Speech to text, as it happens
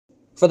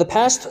For the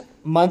past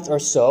month or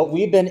so,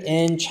 we've been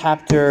in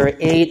chapter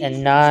 8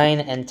 and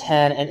 9 and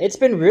 10, and it's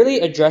been really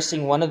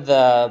addressing one of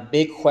the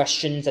big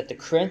questions that the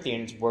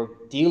Corinthians were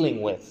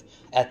dealing with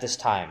at this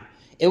time.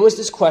 It was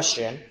this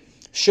question: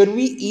 should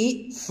we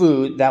eat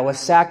food that was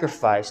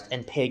sacrificed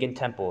in pagan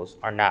temples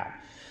or not?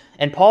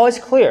 And Paul is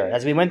clear,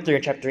 as we went through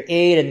in chapter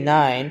 8 and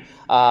 9,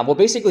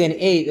 basically in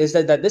 8, is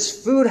that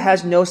this food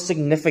has no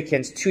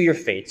significance to your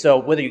faith. So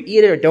whether you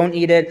eat it or don't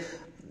eat it,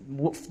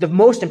 the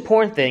most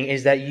important thing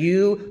is that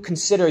you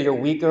consider your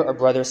weaker or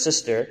brother or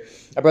sister,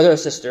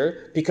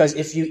 because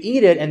if you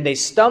eat it and they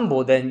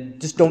stumble, then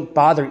just don't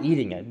bother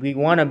eating it. We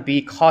want to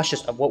be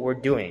cautious of what we're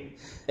doing.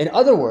 In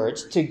other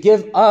words, to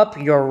give up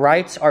your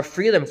rights or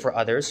freedom for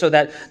others so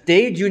that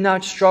they do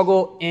not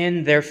struggle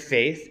in their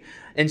faith,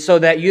 and so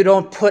that you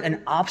don't put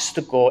an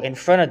obstacle in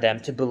front of them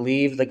to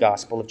believe the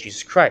gospel of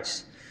Jesus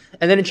Christ.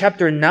 And then in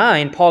chapter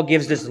 9, Paul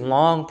gives this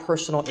long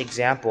personal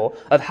example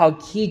of how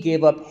he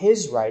gave up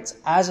his rights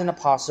as an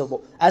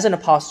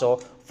apostle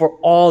for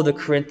all the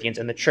Corinthians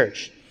in the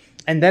church.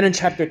 And then in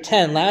chapter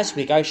 10, last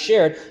week, I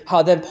shared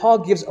how then Paul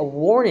gives a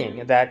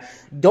warning that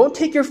don't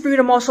take your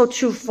freedom also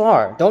too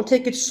far. Don't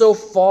take it so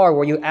far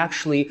where you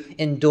actually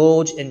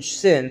indulge in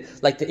sin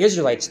like the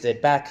Israelites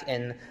did back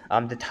in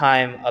the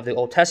time of the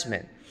Old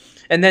Testament.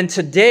 And then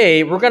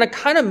today, we're going to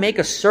kind of make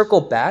a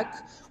circle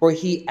back where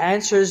he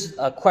answers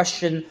a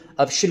question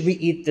of should we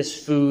eat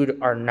this food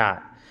or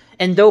not.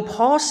 And though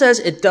Paul says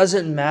it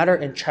doesn't matter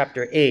in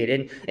chapter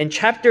 8, in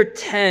chapter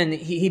 10,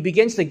 he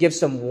begins to give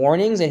some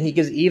warnings, and he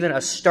gives even a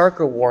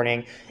starker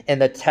warning in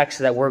the text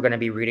that we're going to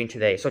be reading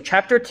today. So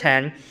chapter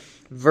 10,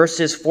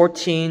 verses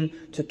 14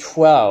 to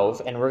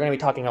 12, and we're going to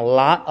be talking a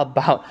lot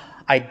about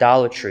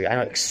idolatry.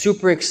 I know,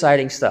 super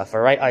exciting stuff,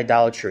 all right?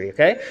 Idolatry,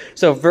 okay?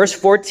 So verse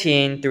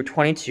 14 through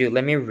 22,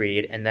 let me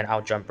read, and then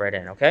I'll jump right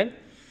in, okay?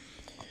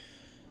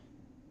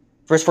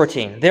 Verse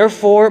 14,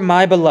 therefore,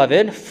 my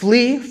beloved,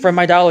 flee from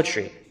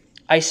idolatry.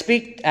 I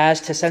speak as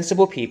to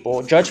sensible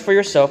people. Judge for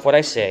yourself what I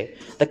say.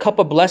 The cup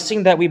of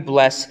blessing that we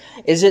bless,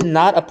 is it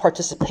not a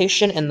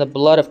participation in the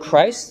blood of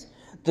Christ?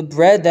 The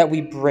bread that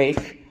we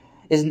break,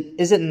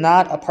 is it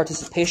not a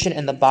participation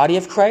in the body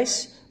of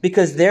Christ?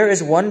 Because there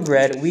is one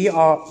bread, we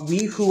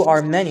who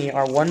are many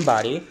are one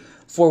body,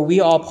 for we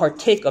all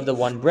partake of the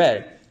one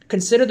bread.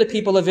 Consider the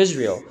people of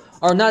Israel.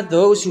 Are not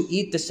those who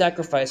eat the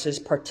sacrifices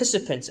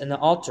participants in the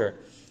altar?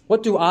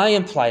 What do I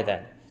imply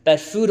then? That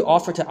food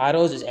offered to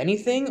idols is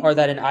anything, or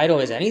that an idol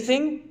is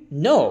anything?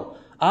 No.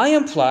 I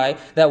imply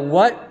that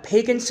what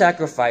pagan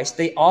sacrifice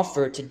they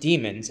offer to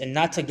demons and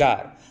not to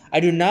God.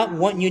 I do not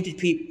want you to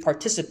be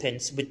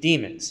participants with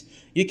demons.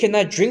 You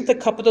cannot drink the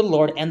cup of the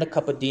Lord and the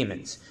cup of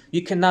demons.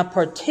 You cannot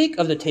partake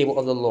of the table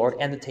of the Lord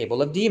and the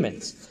table of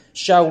demons.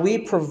 Shall we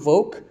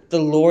provoke the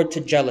Lord to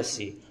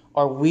jealousy?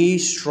 Are we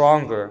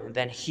stronger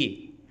than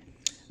he?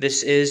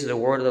 This is the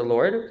word of the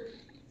Lord.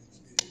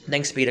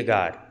 Thanks be to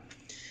God.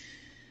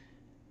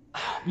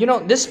 You know,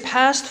 this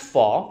past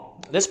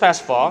fall,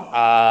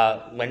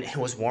 when it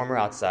was warmer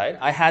outside,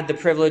 I had the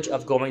privilege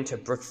of going to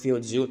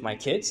Brookfield Zoo with my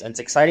kids. And it's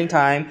an exciting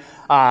time,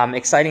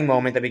 exciting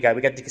moment that we got.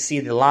 We got to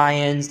see the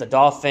lions, the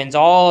dolphins,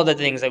 all the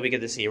things that we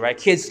get to see, right?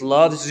 Kids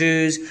love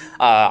zoos.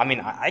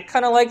 I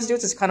kind of like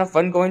zoos. It's kind of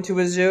fun going to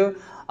a zoo.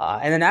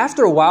 And then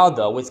after a while,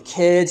 though, with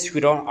kids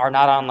who are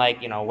not on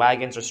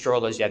wagons or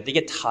strollers yet, they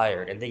get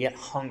tired and they get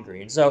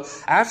hungry. And so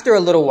after a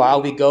little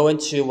while, we go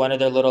into one of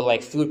their little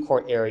food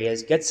court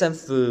areas, get some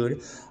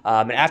food.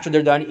 And after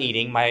they're done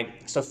eating,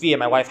 Sophia,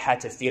 my wife,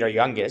 had to feed our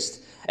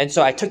youngest. And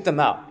so I took them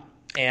out.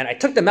 And I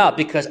took them out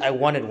because I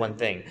wanted one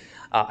thing.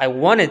 I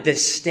wanted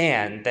this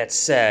stand that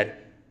said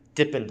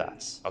Dippin'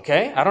 Dots,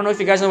 okay? I don't know if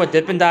you guys know what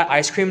Dippin' Dot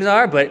ice creams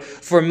are, but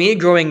for me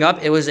growing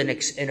up, it was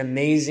an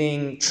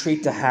amazing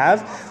treat to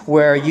have,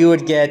 where you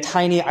would get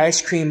tiny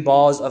ice cream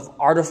balls of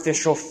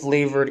artificial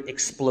flavored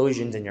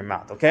explosions in your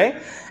mouth,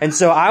 okay? And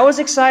so I was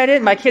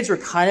excited. My kids were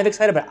kind of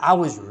excited, but I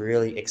was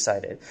really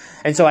excited.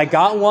 And so I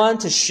got one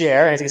to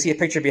share, and as you can see a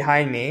picture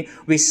behind me,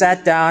 we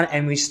sat down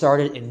and we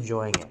started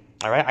enjoying it.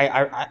 All right,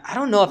 I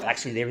don't know if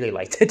actually they really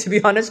liked it, to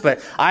be honest,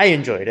 but I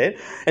enjoyed it.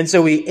 And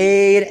so we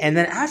ate, and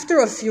then after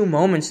a few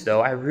moments,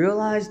 though, I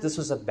realized this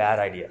was a bad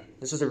idea.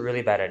 This was a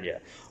really bad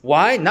idea.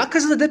 Why? Not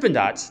because of the Dippin'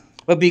 Dots,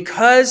 but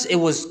because it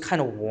was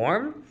kind of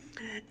warm.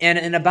 And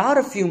in about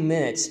a few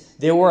minutes,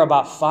 there were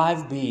about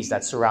 5 bees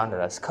that surrounded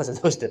us because of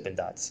those Dippin'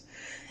 Dots.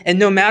 And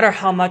no matter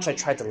how much I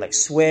tried to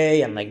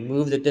sway and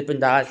move the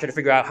Dippin' Dots, try to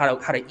figure out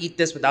how to eat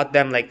this without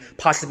them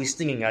possibly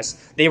stinging us,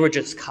 they were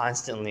just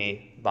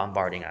constantly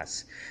bombarding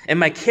us. And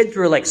my kids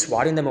were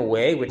swatting them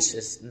away, which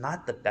is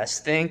not the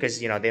best thing because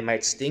they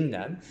might sting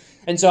them.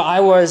 And so I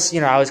was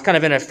kind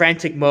of in a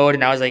frantic mode,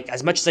 and I was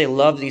as much as I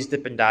love these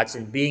Dippin' Dots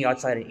and being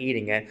outside and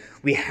eating it,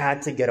 we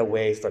had to get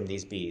away from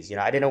these bees.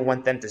 I didn't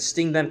want them to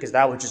sting them because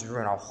that would just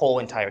ruin our whole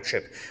entire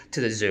trip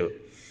to the zoo.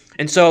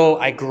 And so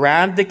I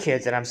grabbed the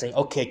kids and I'm saying,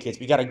 okay, kids,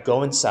 we got to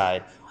go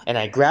inside. And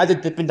I grabbed the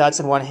Dippin' Dots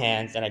in one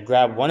hand, and I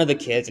grabbed one of the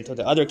kids and told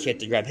the other kid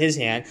to grab his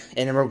hand,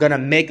 and then we're going to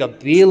make a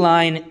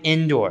beeline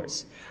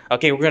indoors.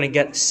 Okay, we're going to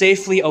get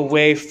safely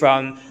away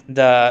from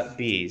the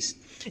bees.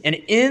 And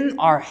in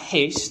our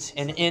haste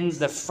and in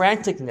the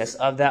franticness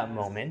of that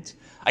moment,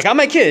 I got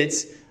my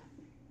kids,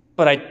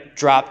 but I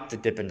dropped the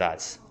Dippin'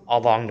 Dots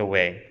along the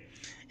way.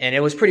 And it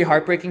was pretty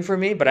heartbreaking for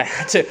me, but I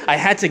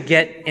had to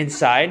get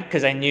inside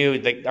because I knew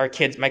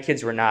that my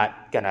kids were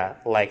not gonna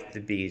like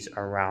the bees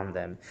around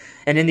them.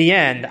 And in the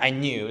end, I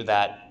knew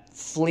that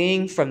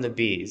fleeing from the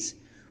bees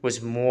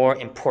was more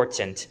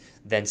important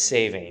than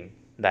saving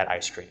that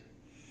ice cream.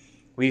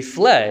 We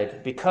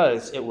fled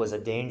because it was a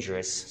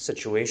dangerous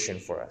situation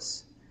for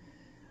us.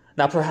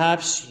 Now,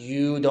 perhaps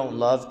you don't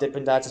love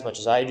Dippin' Dots as much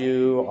as I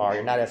do, or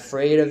you're not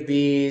afraid of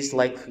bees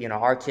like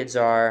our kids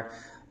are,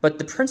 but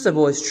the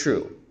principle is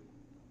true.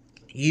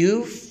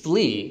 You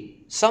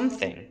flee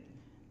something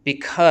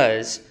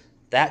because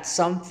that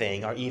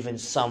something or even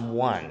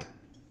someone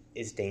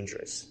is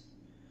dangerous.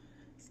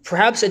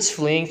 Perhaps it's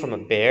fleeing from a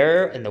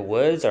bear in the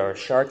woods or a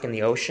shark in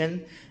the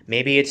ocean.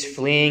 Maybe it's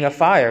fleeing a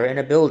fire in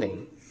a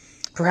building.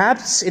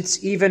 Perhaps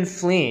it's even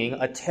fleeing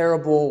a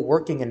terrible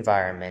working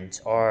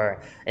environment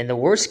or, in the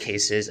worst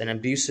cases, an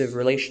abusive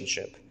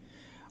relationship.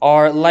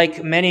 Or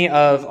like many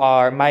of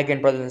our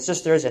migrant brothers and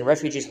sisters and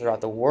refugees throughout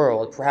the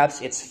world,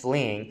 perhaps it's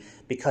fleeing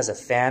because of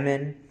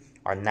famine,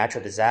 or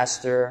natural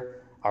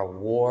disaster, or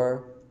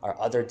war, or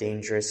other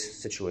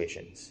dangerous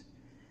situations.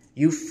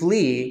 You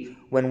flee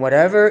when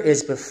whatever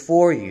is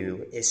before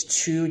you is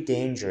too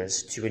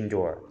dangerous to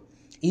endure,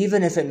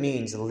 even if it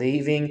means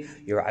leaving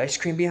your ice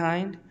cream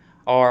behind,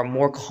 or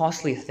more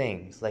costly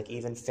things like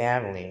even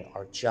family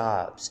or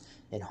jobs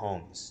and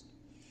homes.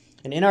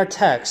 And in our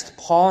text,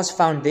 Paul's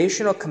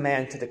foundational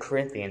command to the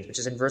Corinthians, which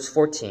is in verse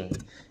 14,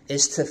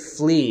 is to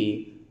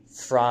flee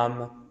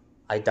from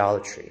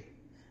idolatry.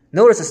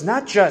 Notice it's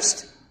not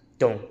just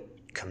don't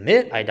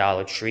commit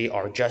idolatry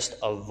or just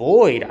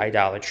avoid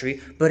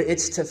idolatry, but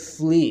it's to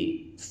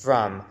flee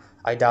from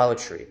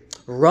idolatry.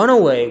 Run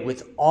away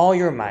with all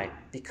your might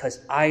because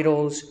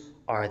idols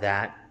are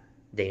that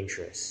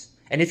dangerous.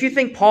 And if you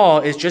think Paul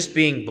is just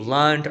being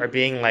blunt or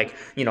being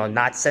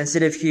not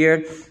sensitive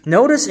here,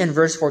 notice in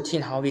verse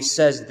 14 how he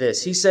says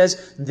this. He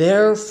says,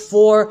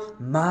 "Therefore,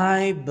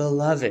 my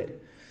beloved."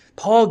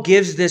 Paul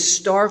gives this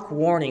stark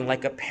warning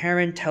like a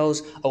parent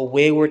tells a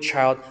wayward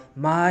child,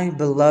 "My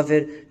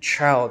beloved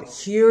child,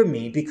 hear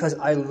me because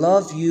I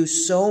love you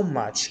so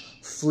much.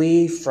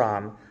 Flee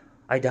from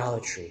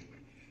idolatry."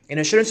 And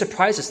it shouldn't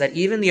surprise us that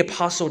even the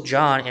Apostle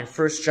John in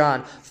 1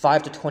 John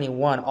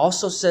 5-21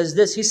 also says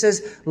this. He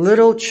says,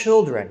 "Little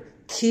children,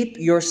 keep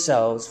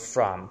yourselves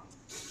from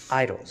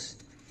idols."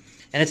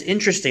 And it's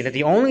interesting that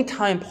the only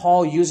time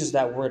Paul uses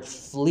that word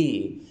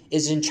flee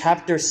is in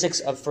chapter 6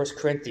 of 1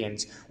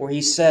 Corinthians, where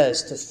he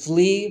says to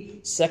flee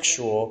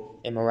sexual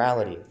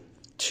immorality.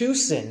 Two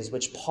sins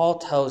which Paul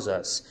tells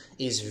us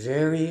is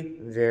very,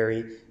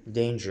 very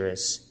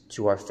dangerous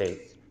to our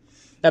faith.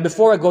 Now,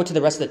 before I go to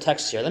the rest of the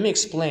text here, let me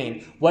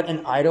explain what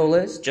an idol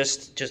is,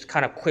 just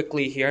kind of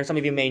quickly here. Some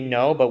of you may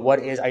know, but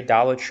what is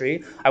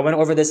idolatry? I went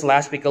over this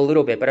last week a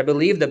little bit, but I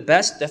believe the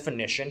best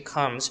definition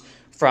comes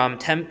from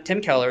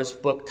Tim Keller's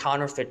book,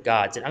 Counterfeit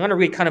Gods. And I'm going to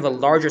read kind of a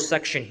larger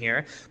section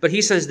here, but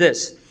he says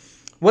this: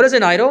 "What is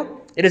an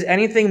idol? It is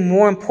anything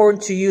more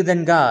important to you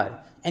than God.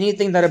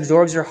 Anything that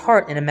absorbs your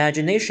heart and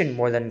imagination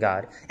more than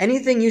God.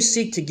 Anything you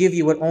seek to give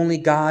you what only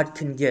God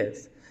can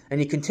give." And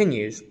he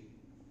continues,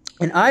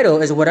 "An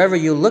idol is whatever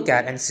you look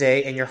at and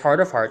say in your heart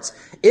of hearts,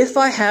 if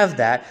I have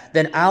that,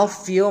 then I'll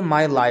feel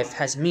my life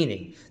has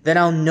meaning. Then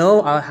I'll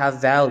know I'll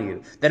have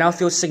value. Then I'll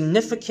feel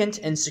significant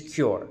and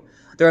secure."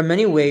 There are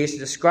many ways to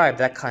describe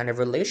that kind of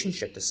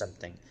relationship to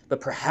something, but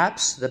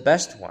perhaps the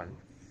best one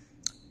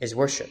is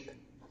worship.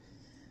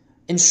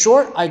 In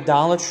short,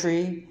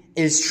 idolatry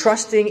is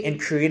trusting in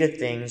created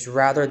things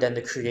rather than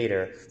the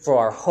Creator for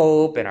our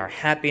hope and our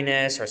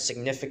happiness, our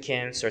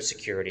significance, our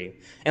security.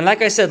 And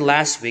like I said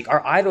last week,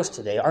 our idols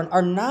today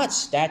are not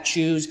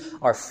statues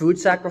or food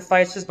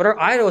sacrifices, but our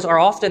idols are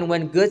often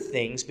when good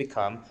things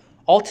become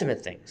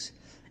ultimate things.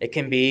 It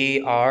can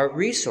be our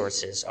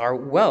resources, our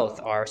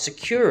wealth, our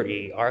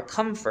security, our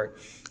comfort,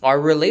 our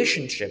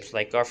relationships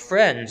like our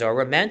friends, our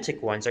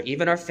romantic ones, or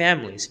even our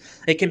families.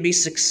 It can be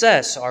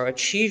success, our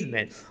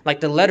achievement, like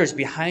the letters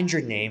behind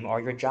your name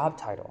or your job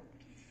title.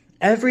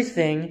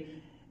 Everything,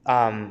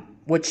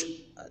 which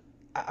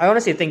I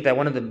honestly think that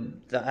one of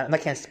and I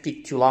can't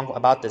speak too long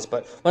about this,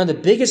 but one of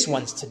the biggest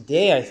ones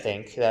today, I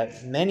think,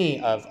 that many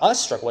of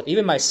us struggle with,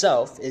 even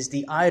myself, is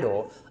the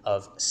idol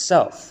of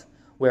self,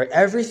 where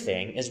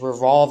everything is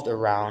revolved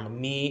around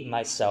me,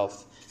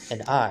 myself,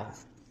 and I.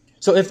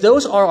 So if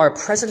those are our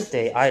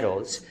present-day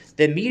idols,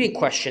 the immediate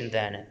question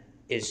then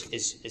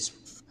is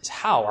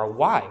how or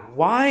why?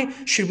 Why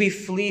should we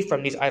flee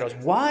from these idols?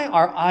 Why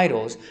are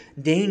idols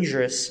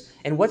dangerous,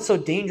 and what's so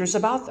dangerous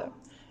about them?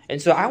 And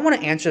so I want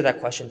to answer that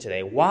question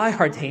today. Why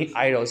are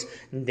idols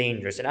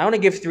dangerous? And I want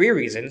to give 3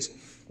 reasons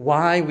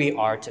why we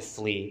are to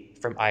flee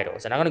from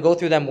idols. And I'm going to go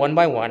through them one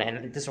by one,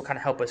 and this will kind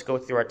of help us go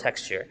through our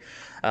text here.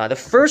 The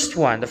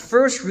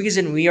first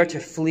reason we are to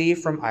flee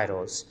from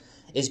idols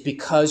is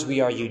because we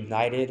are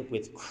united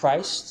with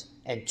Christ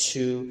and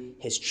to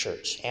his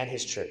church,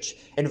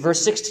 In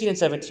verse 16 and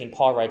 17,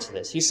 Paul writes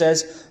this. He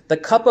says, the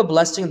cup of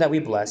blessing that we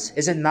bless,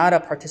 is it not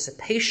a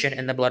participation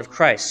in the blood of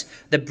Christ?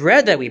 The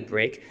bread that we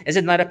break, is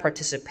it not a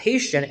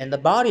participation in the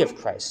body of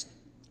Christ?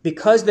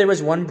 Because there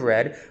is one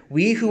bread,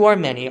 we who are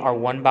many are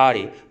one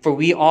body, for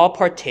we all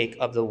partake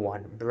of the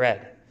one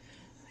bread.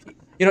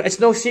 It's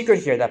no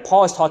secret here that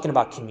Paul is talking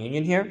about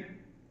communion here,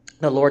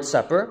 the Lord's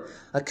Supper.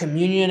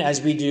 Communion,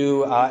 as we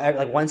do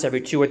like once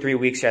every 2 or 3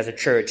 weeks as a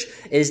church,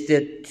 is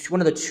one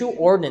of the two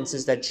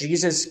ordinances that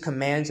Jesus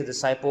commands the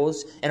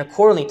disciples and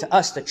accordingly to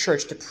us, the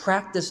church, to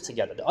practice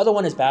together. The other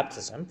one is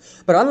baptism.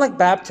 But unlike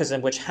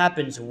baptism, which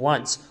happens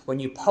once when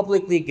you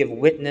publicly give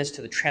witness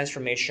to the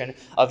transformation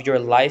of your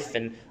life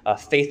and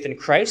faith in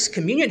Christ,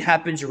 communion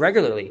happens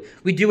regularly.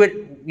 We do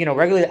it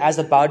regularly as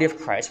the body of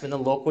Christ when the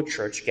local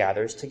church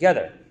gathers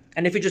together.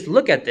 And if you just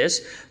look at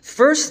this,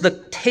 first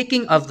the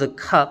taking of the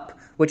cup,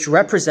 which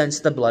represents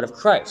the blood of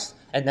Christ,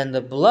 and then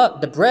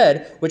the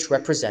bread, which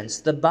represents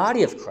the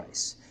body of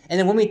Christ. And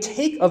then when we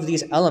take of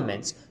these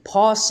elements,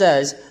 Paul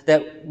says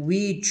that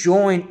we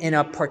join in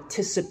a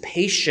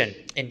participation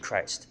in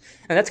Christ.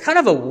 And that's kind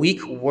of a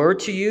weak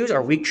word to use,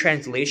 or weak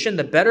translation.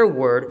 The better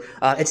word,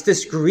 it's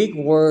this Greek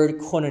word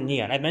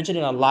koinonia. And I mentioned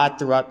it a lot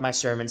throughout my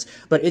sermons,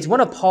 but it's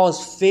one of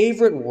Paul's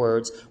favorite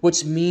words,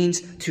 which means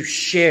to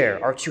share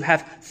or to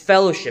have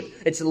fellowship.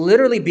 It's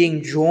literally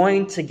being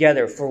joined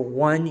together for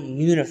one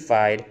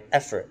unified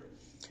effort.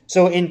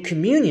 So in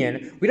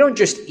communion, we don't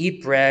just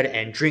eat bread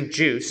and drink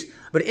juice,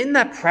 but in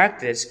that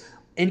practice,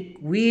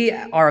 we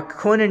are a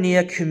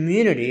koinonia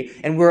community,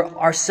 and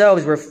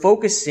we're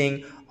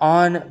focusing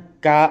on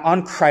God,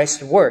 on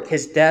Christ's work,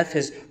 his death,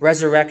 his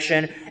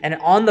resurrection, and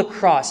on the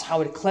cross, how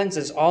it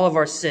cleanses all of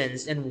our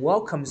sins and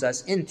welcomes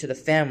us into the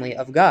family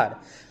of God.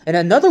 And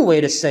another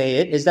way to say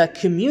it is that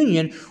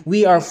communion,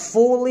 we are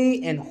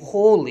fully and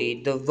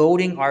wholly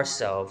devoting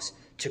ourselves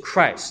to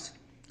Christ.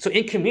 So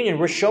in communion,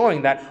 we're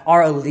showing that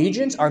our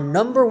allegiance, our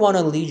number one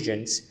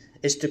allegiance,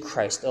 is to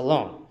Christ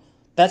alone.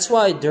 That's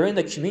why during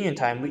the communion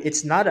time,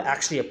 it's not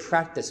actually a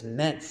practice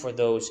meant for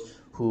those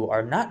who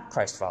are not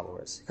Christ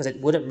followers, because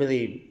it wouldn't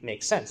really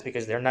make sense,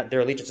 because their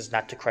allegiance is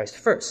not to Christ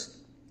first.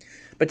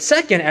 But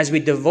second, as we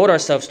devote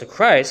ourselves to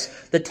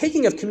Christ, the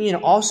taking of communion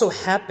also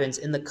happens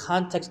in the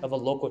context of a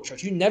local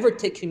church. You never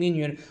take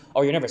communion,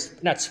 or you're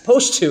not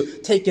supposed to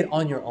take it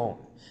on your own.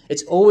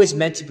 It's always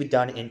meant to be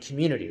done in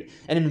community.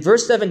 And in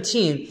verse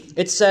 17,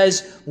 it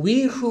says,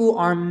 we who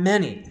are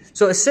many.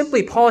 So it's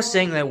simply Paul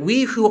saying that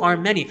we who are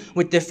many,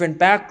 with different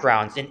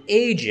backgrounds and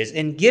ages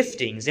and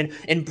giftings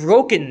and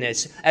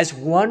brokenness, as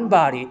one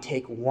body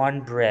take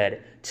one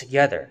bread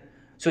together.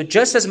 So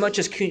just as much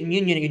as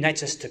communion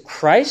unites us to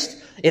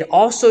Christ, it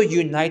also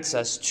unites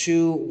us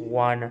to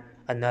one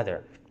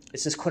another.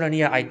 It's this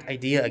koinonia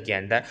idea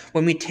again, that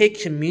when we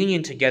take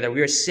communion together,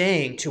 we are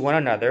saying to one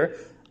another,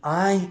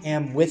 I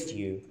am with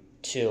you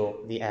till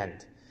the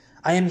end.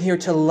 I am here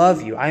to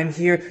love you. I am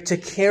here to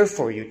care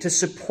for you, to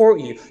support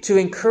you, to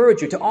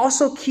encourage you, to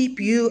also keep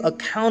you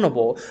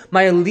accountable.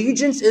 My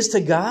allegiance is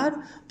to God,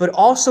 but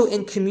also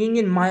in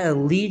communion, my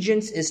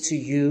allegiance is to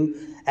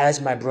you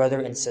as my brother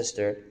and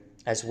sister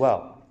as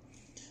well.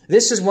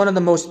 This is one of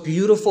the most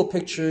beautiful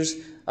pictures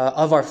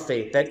of our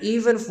faith, that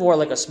even for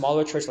like a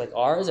smaller church like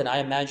ours, and I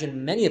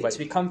imagine many of us,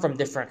 we come from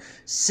different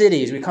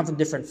cities, we come from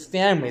different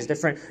families,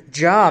 different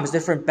jobs,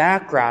 different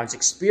backgrounds,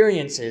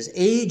 experiences,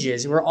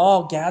 ages. We're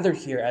all gathered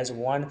here as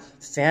one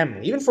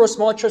family. Even for a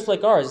small church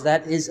like ours,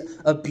 that is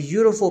a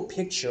beautiful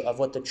picture of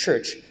what the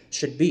church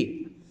should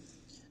be.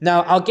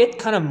 Now, I'll get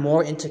kind of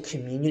more into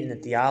communion and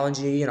the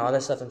theology and all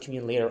that stuff in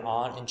communion later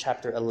on in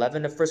chapter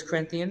 11 of 1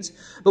 Corinthians.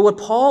 But what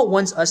Paul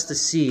wants us to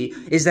see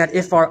is that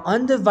if our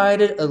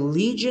undivided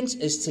allegiance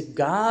is to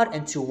God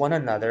and to one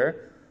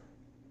another,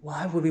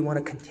 why would we want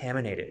to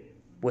contaminate it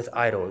with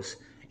idols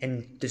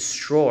and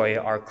destroy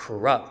our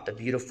the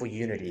beautiful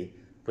unity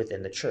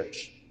within the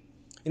church?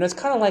 It's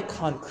kind of like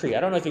concrete.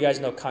 I don't know if you guys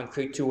know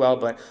concrete too well,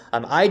 but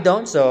I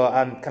don't, so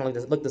I'm kind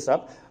of look this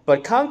up.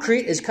 But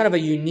concrete is kind of a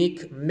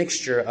unique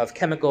mixture of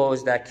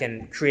chemicals that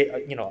can create,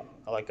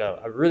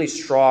 a really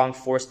strong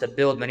force to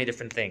build many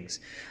different things.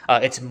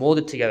 It's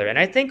molded together. And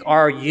I think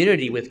our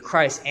unity with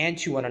Christ and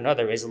to one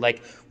another is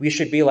like, we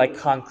should be like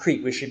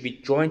concrete. We should be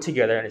joined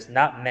together, and it's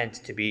not meant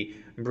to be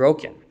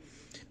broken.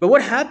 But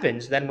what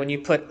happens then when you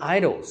put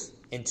idols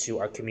into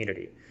our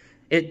community?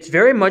 It's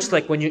very much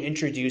like when you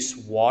introduce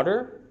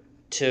water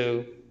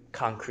to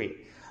concrete.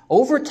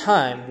 Over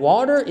time,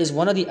 water is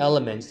one of the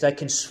elements that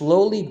can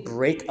slowly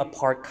break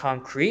apart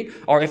concrete,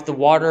 or if the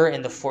water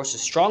and the force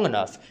is strong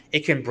enough,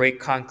 it can break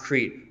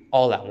concrete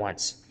all at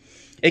once.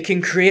 It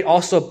can create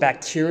also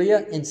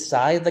bacteria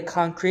inside the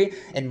concrete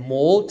and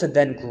mold to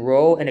then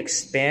grow and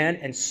expand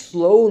and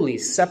slowly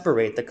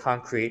separate the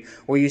concrete,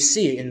 where you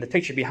see in the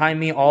picture behind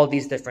me all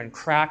these different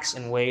cracks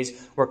and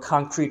ways where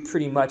concrete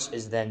pretty much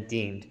is then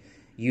deemed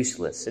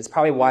useless. It's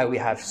probably why we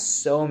have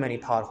so many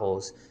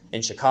potholes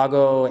in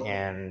Chicago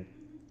and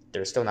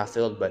they're still not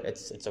filled, but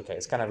it's okay.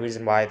 It's kind of the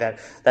reason why that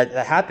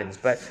happens.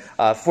 But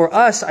for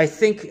us, I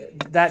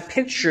think that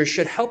picture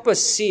should help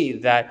us see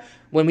that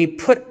when we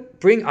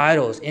bring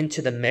idols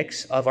into the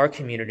mix of our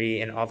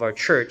community and of our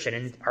church and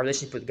in our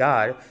relationship with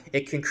God,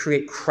 it can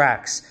create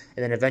cracks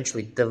and then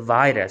eventually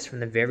divide us from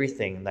the very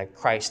thing that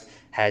Christ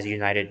has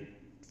united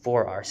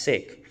for our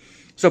sake.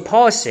 So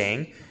Paul is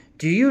saying,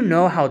 do you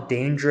know how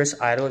dangerous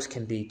idols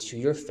can be to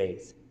your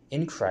faith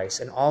in Christ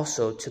and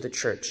also to the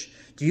church?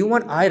 Do you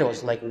want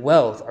idols like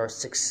wealth or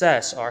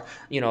success or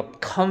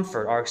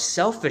comfort or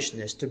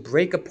selfishness to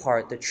break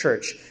apart the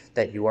church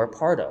that you are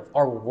part of?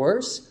 Or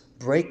worse,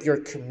 break your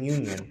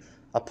communion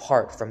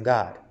apart from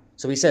God?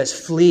 So he says,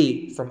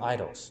 flee from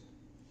idols.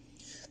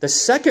 The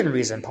second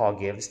reason Paul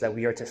gives that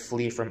we are to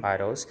flee from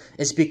idols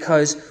is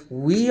because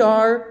we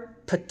are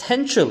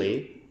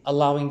potentially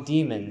allowing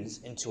demons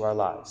into our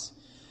lives.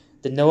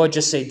 Did Noah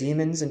just say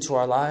demons into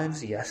our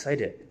lives? Yes, I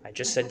did. I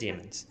just said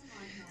demons.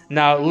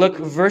 Now, look,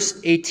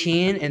 verse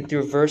 18 and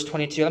through verse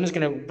 22. I'm just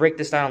going to break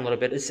this down a little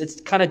bit. It's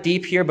kind of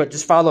deep here, but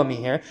just follow me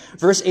here.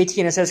 Verse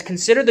 18, it says,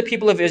 consider the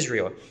people of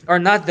Israel. Are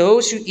not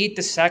those who eat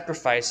the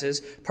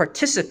sacrifices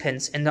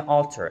participants in the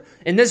altar?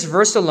 In this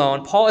verse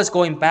alone, Paul is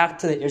going back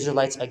to the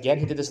Israelites again.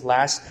 He did this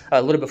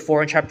a little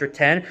before in chapter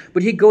 10.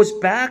 But he goes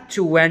back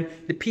to when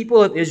the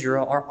people of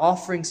Israel are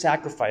offering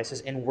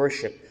sacrifices in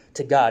worship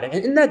to God.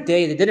 And in that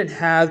day, they didn't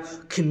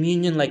have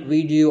communion like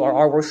we do or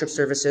our worship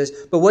services,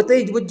 but what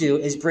they would do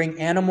is bring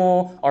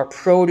animal or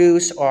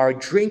produce or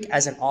drink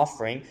as an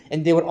offering,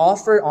 and they would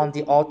offer it on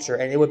the altar,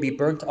 and it would be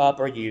burnt up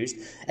or used.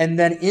 And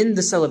then in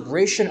the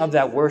celebration of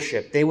that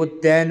worship, they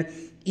would then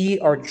eat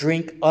or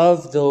drink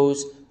of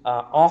those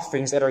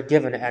offerings that are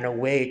given and a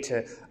way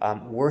to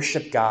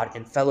worship God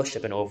in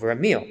fellowship and over a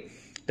meal.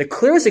 The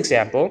clearest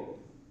example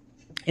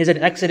is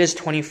in Exodus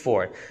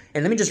 24.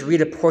 And let me just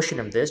read a portion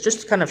of this,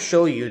 just to kind of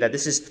show you that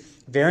this is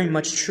very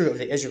much true of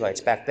the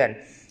Israelites back then.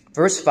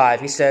 Verse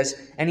 5, he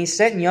says, and he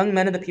sent young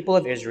men of the people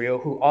of Israel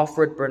who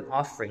offered burnt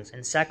offerings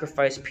and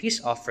sacrificed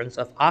peace offerings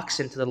of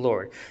oxen to the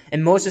Lord.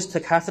 And Moses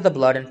took half of the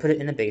blood and put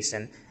it in a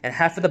basin, and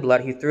half of the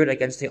blood he threw it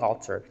against the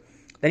altar.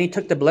 Then he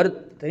took the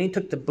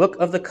book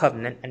of the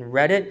covenant and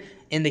read it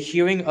in the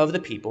hearing of the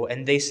people,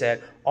 and they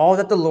said, all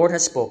that the Lord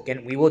has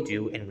spoken we will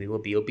do, and we will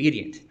be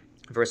obedient.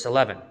 Verse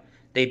 11,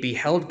 they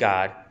beheld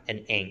God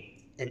and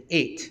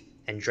ate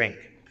and drank.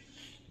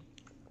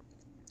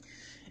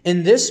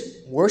 In this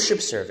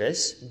worship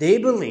service, they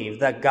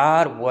believed that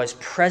God was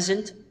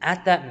present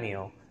at that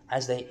meal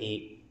as they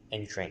ate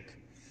and drank.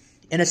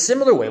 In a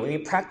similar way, when we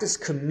practice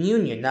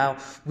communion, now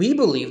we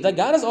believe that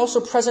God is also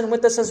present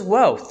with us as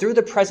well through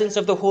the presence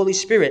of the Holy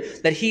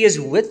Spirit, that He is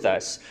with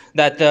us,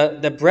 that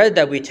the bread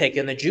that we take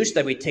and the juice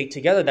that we take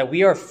together, that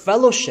we are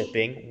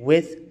fellowshipping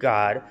with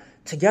God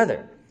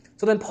together.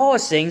 So then Paul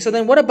is saying, so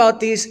then what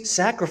about these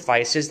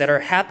sacrifices that are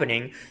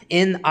happening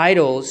in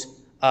idols,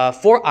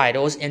 for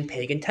idols in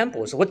pagan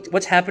temples?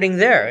 What's happening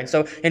there? And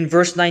so in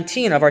verse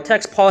 19 of our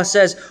text, Paul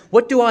says,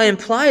 what do I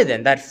imply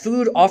then? That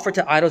food offered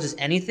to idols is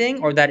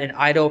anything, or that an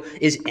idol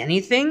is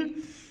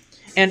anything?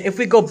 And if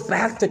we go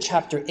back to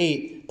chapter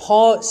 8,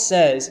 Paul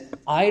says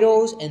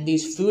idols and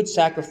these food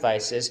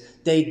sacrifices,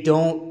 they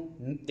don't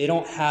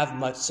have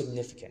much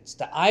significance.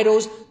 The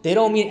idols, they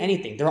don't mean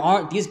anything.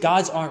 These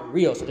gods aren't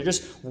real. So they're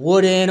just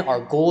wooden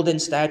or golden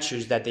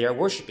statues that they are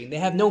worshiping. They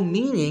have no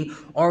meaning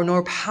or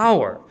nor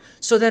power.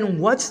 So then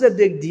what's the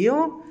big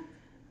deal?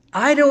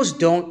 Idols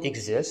don't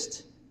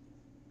exist,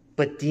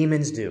 but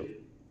demons do.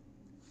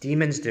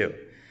 Demons do.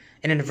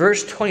 And in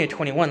verse 20 to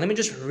 21, let me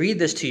just read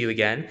this to you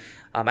again.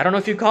 I don't know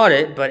if you caught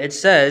it, but it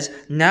says,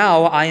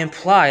 now I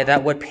imply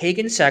that what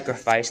pagans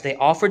sacrifice, they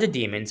offer to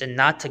demons and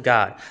not to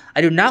God.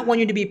 I do not want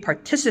you to be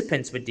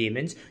participants with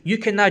demons. You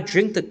cannot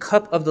drink the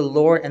cup of the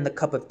Lord and the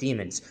cup of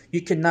demons.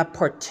 You cannot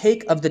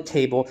partake of the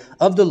table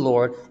of the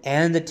Lord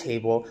and the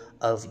table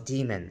of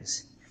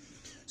demons.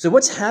 So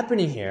what's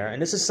happening here,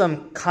 and this is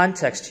some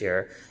context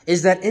here,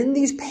 is that in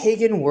these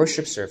pagan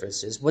worship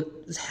services,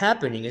 what's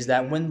happening is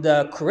that when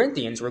the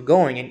Corinthians were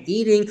going and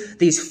eating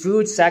these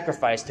food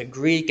sacrificed to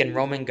Greek and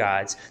Roman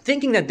gods,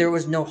 thinking that there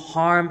was no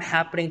harm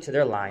happening to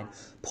their line,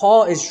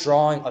 Paul is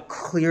drawing a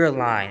clear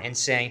line and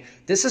saying,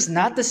 this is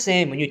not the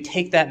same when you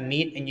take that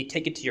meat and you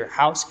take it to your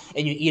house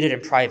and you eat it in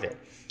private.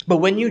 But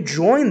when you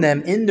join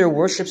them in their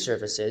worship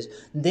services,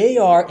 they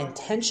are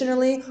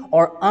intentionally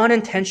or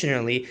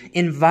unintentionally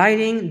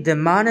inviting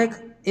demonic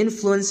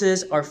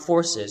influences or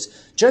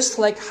forces, just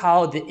like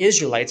how the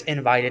Israelites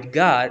invited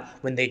God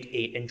when they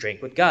ate and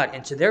drank with God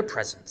into their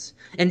presence.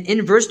 And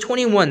in verse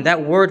 21,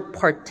 that word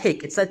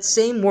partake, it's that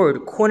same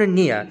word,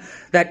 koinonia,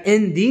 that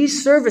in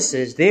these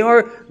services, they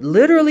are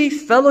literally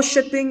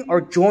fellowshipping or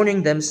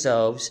joining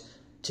themselves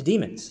to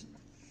demons.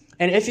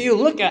 And if you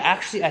look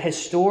at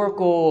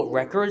historical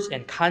records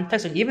and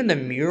context, and even the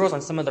murals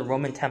on some of the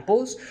Roman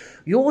temples,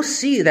 you'll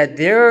see that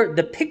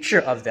the picture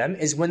of them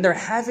is when they're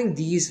having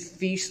these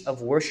feasts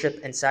of worship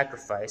and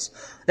sacrifice,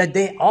 that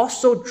they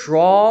also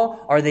draw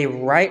or they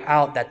write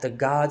out that the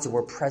gods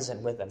were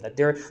present with them, that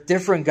their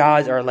different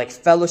gods are like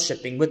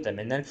fellowshipping with them.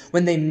 And then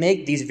when they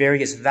make these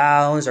various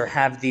vows or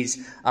have these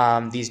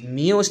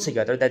meals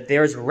together, that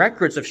there's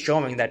records of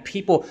showing that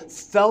people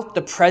felt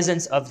the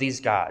presence of these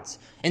gods.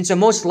 And so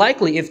most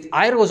likely, if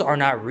idols are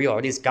not real,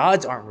 or these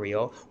gods aren't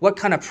real, what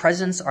kind of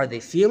presence are they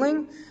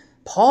feeling?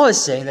 Paul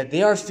is saying that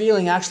they are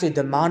feeling actually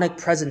demonic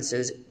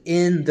presences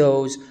in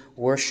those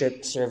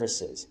worship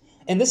services.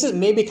 And this is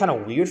maybe kind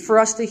of weird for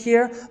us to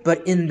hear,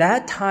 but in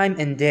that time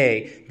and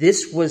day,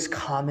 this was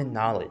common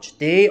knowledge.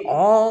 They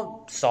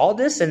all saw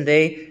this and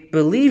they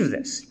believed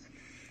this.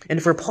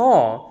 And for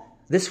Paul,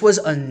 this was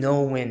a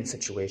no-win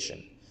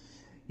situation.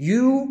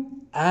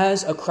 You,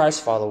 as a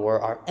Christ follower,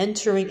 are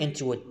entering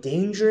into a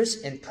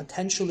dangerous and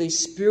potentially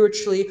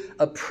spiritually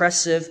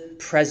oppressive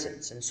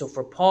presence. And so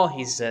for Paul,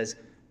 he says,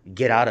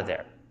 get out of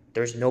there.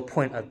 There's no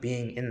point of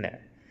being in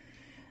there.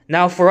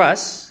 Now, for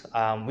us,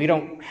 we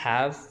don't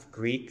have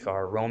Greek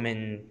or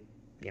Roman,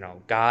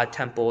 god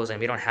temples,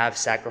 and we don't have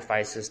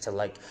sacrifices to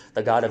like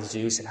the god of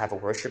Zeus and have a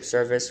worship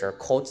service or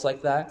cults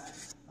like that.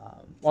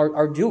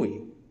 Or do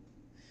we?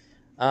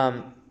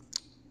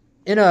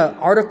 In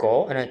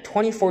a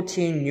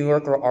 2014 New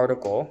Yorker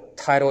article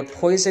titled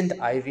 "Poisoned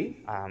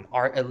Ivy: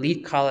 Are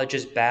Elite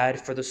Colleges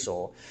Bad for the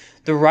Soul?"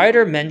 the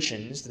writer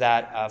mentions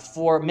that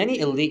for many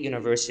elite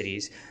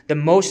universities, the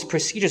most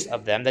prestigious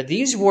of them, that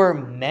these were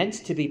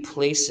meant to be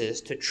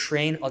places to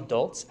train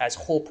adults as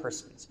whole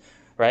persons,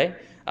 right?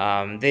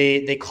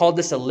 They called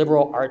this a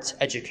liberal arts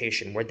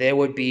education, where they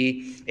would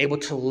be able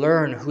to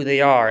learn who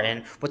they are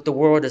and what the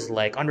world is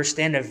like,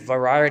 understand a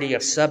variety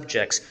of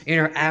subjects,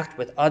 interact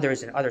with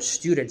others and other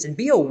students, and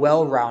be a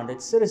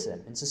well-rounded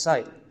citizen in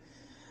society.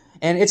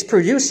 And it's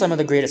produced some of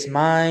the greatest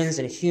minds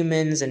and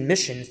humans and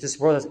missions this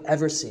world has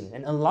ever seen.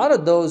 And a lot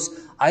of those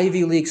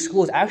Ivy League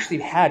schools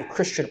actually had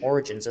Christian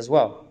origins as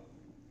well.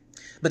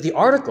 But the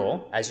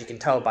article, as you can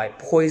tell by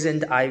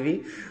Poisoned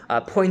Ivy,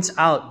 points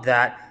out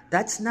that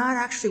that's not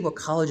actually what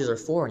colleges are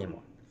for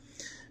anymore.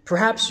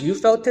 Perhaps you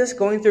felt this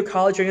going through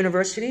college or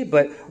university,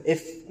 but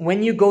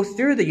when you go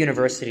through the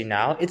university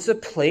now, it's a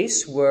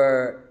place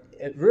where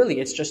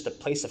it's just a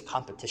place of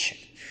competition.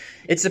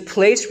 It's a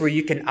place where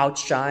you can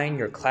outshine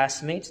your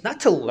classmates,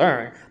 not to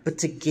learn, but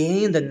to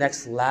gain the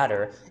next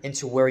ladder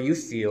into where you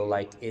feel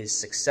like is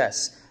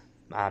success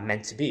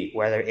meant to be,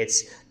 whether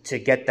it's to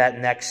get that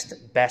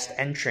next best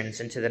entrance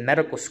into the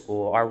medical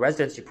school or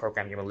residency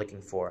program you were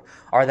looking for,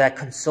 or that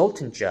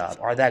consultant job,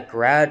 or that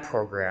grad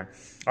program,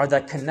 or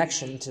that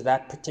connection to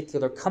that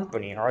particular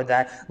company, or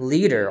that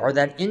leader, or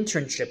that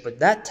internship with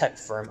that tech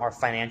firm or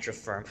financial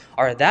firm,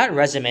 or that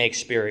resume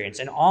experience,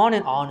 and on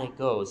it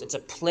goes. It's a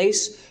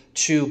place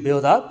to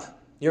build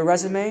up your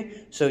resume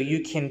so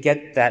you can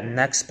get that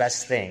next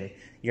best thing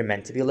you're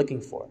meant to be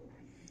looking for.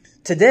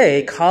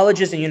 Today,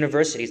 colleges and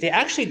universities, they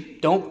actually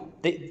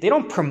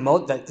don't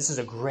promote that this is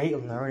a great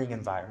learning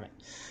environment.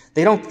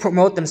 They don't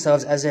promote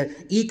themselves as an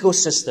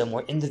ecosystem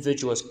where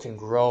individuals can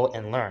grow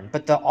and learn.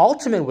 But the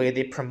ultimate way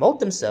they promote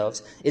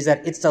themselves is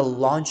that it's a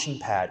launching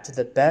pad to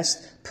the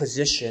best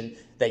position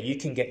that you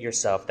can get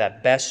yourself,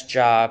 that best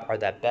job or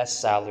that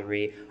best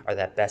salary or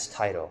that best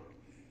title.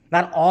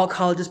 Not all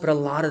colleges, but a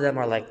lot of them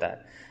are like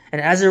that. And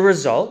as a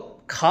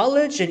result,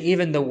 college and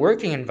even the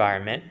working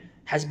environment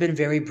has been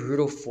very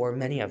brutal for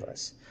many of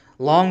us.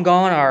 Long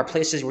gone are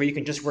places where you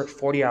can just work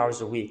 40 hours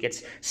a week.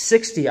 It's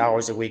 60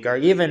 hours a week, or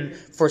even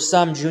for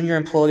some junior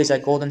employees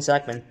at Goldman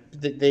Sachs,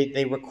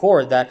 they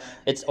record that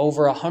it's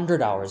over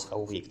 100 hours a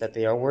week that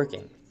they are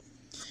working.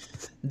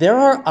 There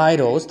are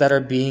idols that are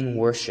being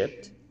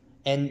worshipped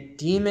and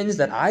demons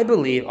that I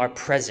believe are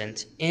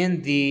present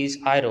in these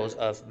idols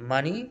of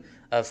money,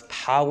 of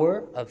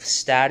power, of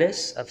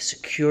status, of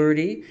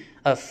security,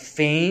 of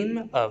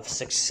fame, of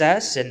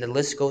success, and the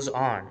list goes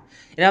on.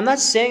 And I'm not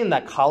saying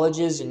that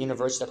colleges and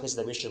universities are places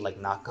that we should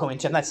not go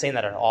into. I'm not saying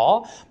that at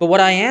all. But what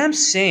I am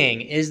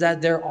saying is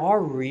that there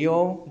are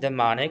real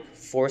demonic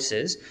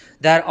forces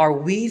that are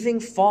weaving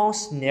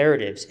false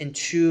narratives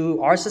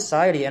into our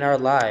society and our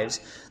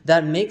lives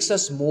that makes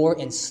us more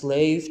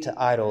enslaved to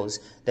idols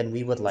than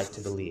we would like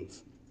to believe.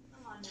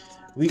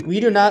 We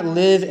do not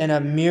live in a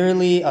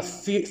merely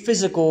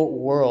physical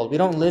world. We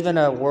don't live in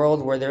a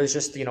world where there's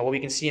just, what we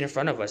can see in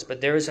front of us.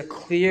 But there is a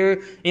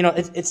clear,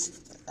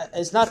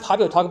 it's not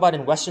popular to talk about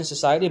in Western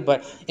society,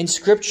 but in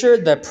Scripture,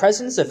 the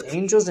presence of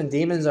angels and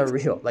demons are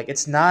real.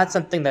 It's not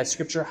something that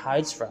Scripture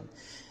hides from.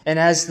 And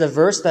as the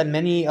verse that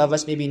many of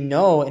us maybe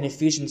know in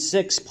Ephesians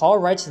 6, Paul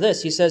writes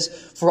this. He says,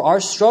 "For our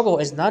struggle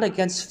is not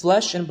against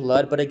flesh and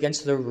blood, but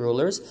against the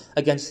rulers,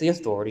 against the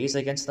authorities,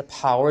 against the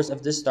powers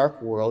of this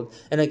dark world,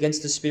 and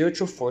against the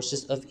spiritual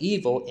forces of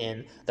evil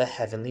in the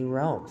heavenly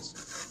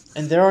realms."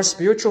 And there are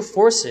spiritual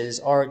forces,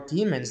 or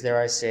demons, dare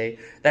I say,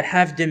 that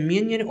have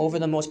dominion over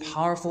the most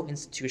powerful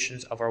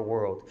institutions of our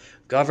world.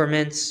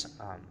 Governments,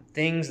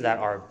 things that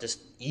are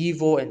just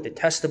evil and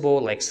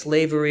detestable, like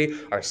slavery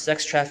or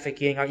sex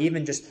trafficking, or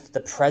even just the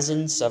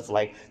presence of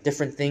like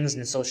different things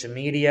in social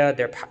media.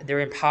 They're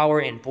in power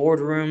in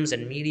boardrooms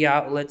and media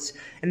outlets.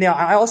 And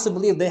I also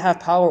believe they have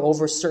power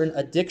over certain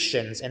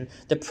addictions and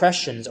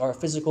depressions or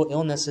physical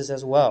illnesses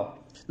as well.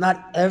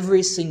 Not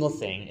every single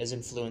thing is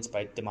influenced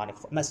by demonic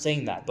force. I'm not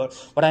saying that, but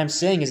what I'm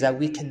saying is that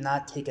we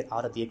cannot take it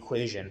out of the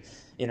equation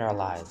in our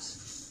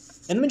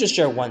lives. And let me just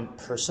share one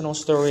personal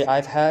story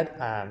I've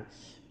had.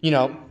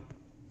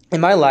 In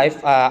my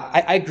life,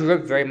 I grew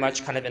up very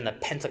much kind of in the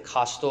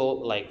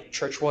Pentecostal like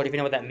church world. If you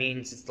know what that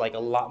means, it's like a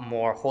lot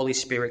more Holy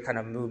Spirit kind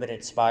of movement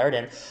inspired.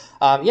 And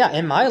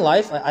in my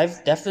life,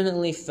 I've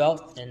definitely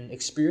felt and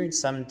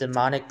experienced some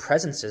demonic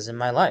presences in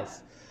my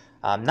life.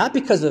 Not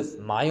because of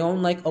my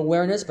own like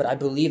awareness, but I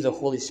believe the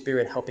Holy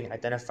Spirit helping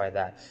identify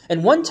that.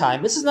 And one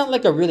time, this is not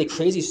like a really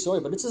crazy story,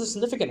 but this is a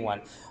significant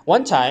one.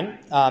 One time,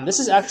 this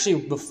is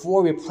actually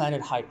before we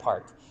planted Hyde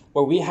Park,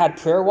 where we had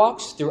prayer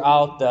walks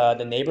throughout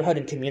the neighborhood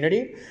and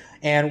community.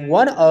 And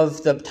one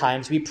of the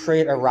times we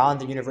prayed around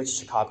the University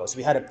of Chicago. So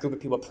we had a group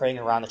of people praying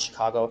around the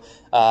Chicago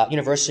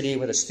University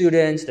with the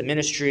students, the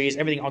ministries,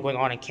 everything all going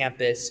on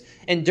campus.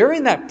 And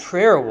during that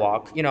prayer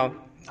walk,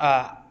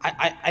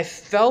 I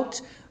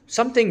felt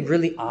something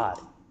really odd.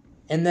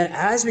 And then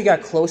as we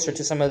got closer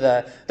to some of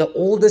the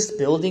oldest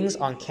buildings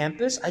on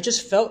campus, I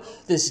just felt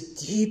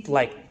this deep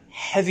like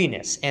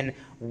heaviness and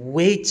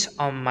weight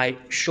on my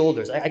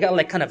shoulders. I got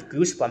like kind of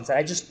goosebumps that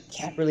I just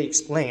can't really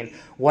explain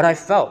what I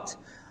felt.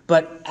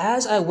 But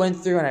as I went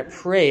through and I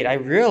prayed, I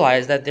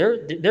realized that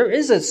there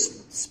is a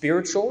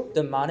spiritual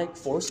demonic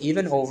force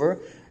even over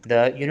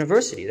the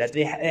university, that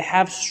they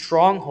have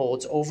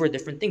strongholds over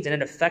different things, and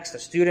it affects the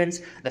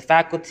students, the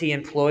faculty,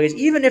 employees,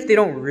 even if they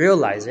don't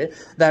realize it,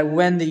 that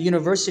when the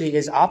university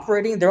is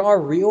operating, there are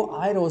real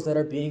idols that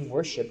are being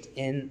worshipped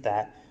in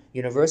that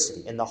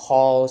university, in the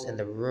halls, in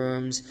the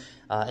rooms,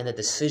 in the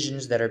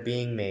decisions that are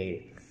being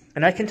made.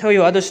 And I can tell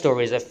you other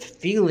stories of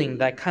feeling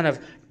that kind of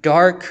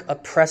dark,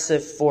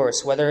 oppressive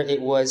force, whether it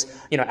was,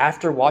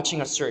 after watching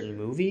a certain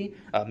movie,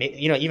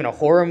 even a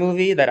horror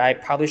movie that I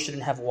probably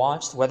shouldn't have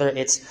watched, whether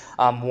it's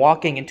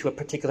walking into a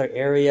particular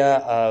area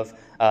of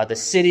the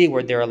city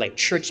where there are like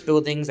church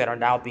buildings that are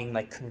now being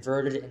like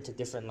converted into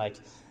different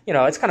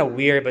it's kind of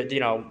weird, but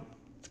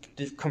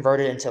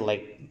converted into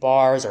like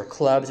bars or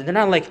clubs, and they're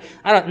not like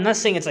I'm not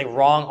saying it's like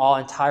wrong all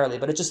entirely,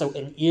 but it's just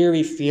an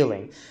eerie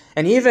feeling.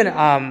 And even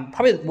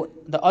probably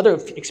the other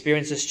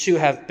experiences too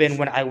have been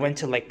when I went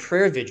to like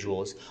prayer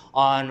vigils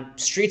on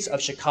streets of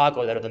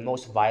Chicago that are the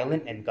most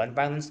violent and gun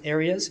violence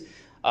areas.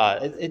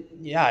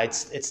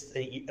 It's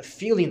a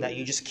feeling that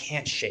you just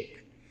can't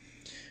shake.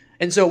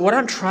 And so what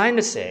I'm trying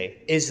to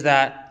say is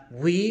that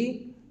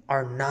we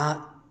are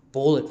not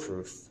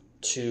bulletproof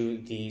to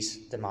these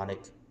demonic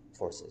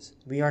forces.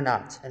 We are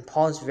not. And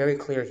Paul is very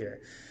clear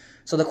here.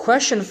 So the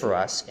question for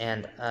us,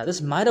 and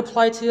this might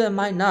apply to you, it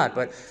might not,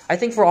 but I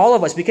think for all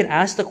of us, we can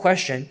ask the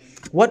question,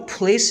 what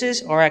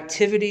places or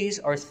activities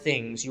or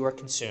things you are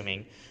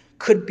consuming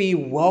could be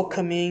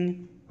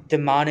welcoming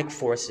demonic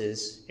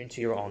forces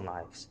into your own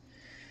lives?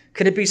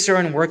 Could it be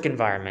certain work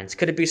environments?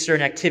 Could it be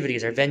certain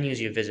activities or venues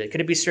you visit?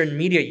 Could it be certain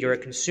media you are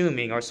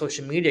consuming or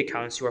social media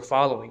accounts you are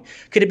following?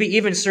 Could it be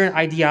even certain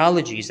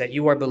ideologies that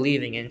you are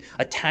believing and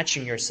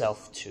attaching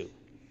yourself to?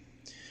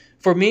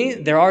 For me,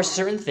 there are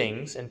certain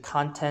things and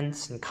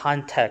contents and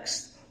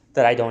contexts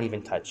that I don't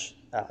even touch.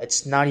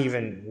 It's not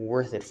even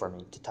worth it for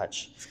me to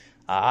touch.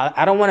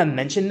 I don't want to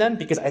mention them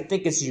because I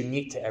think it's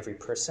unique to every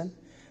person.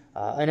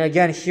 And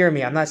again, hear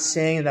me. I'm not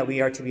saying that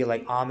we are to be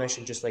like Amish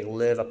and just like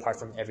live apart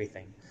from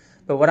everything.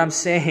 But what I'm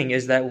saying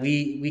is that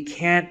we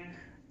can't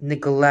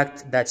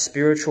neglect that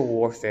spiritual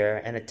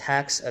warfare and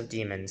attacks of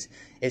demons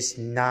is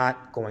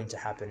not going to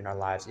happen in our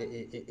lives.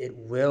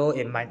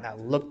 It might not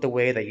look the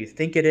way that you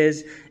think it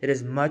is. It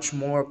is much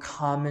more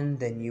common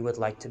than you would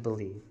like to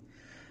believe.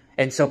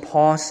 And so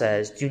Paul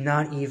says, do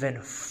not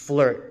even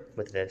flirt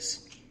with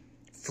this.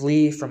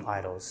 Flee from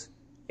idols.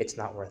 It's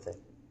not worth it.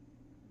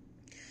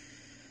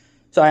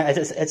 So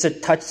it's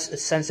a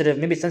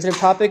sensitive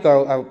topic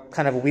or a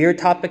kind of a weird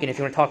topic. And if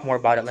you want to talk more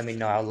about it, let me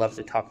know. I'd love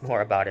to talk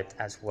more about it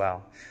as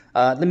well.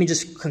 Let me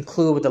just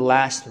conclude with the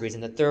last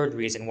reason, the third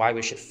reason why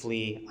we should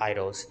flee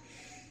idols.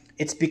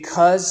 It's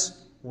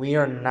because we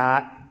are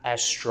not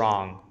as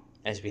strong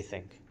as we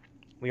think.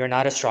 We are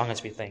not as strong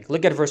as we think.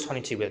 Look at verse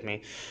 22 with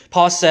me.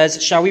 Paul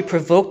says, shall we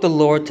provoke the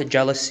Lord to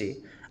jealousy?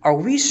 Are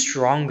we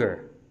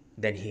stronger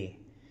than he?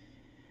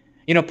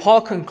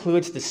 Paul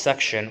concludes this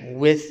section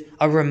with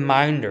a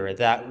reminder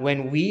that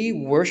when we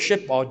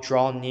worship or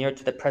draw near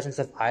to the presence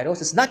of idols,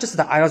 it's not just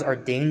that the idols are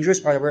dangerous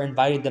or that we're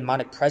inviting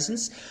demonic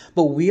presence,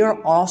 but we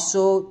are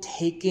also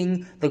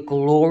taking the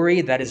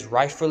glory that is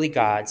rightfully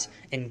God's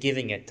and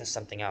giving it to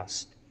something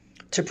else.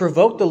 to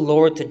provoke the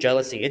Lord to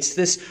jealousy. It's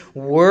this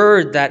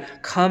word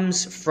that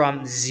comes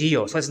from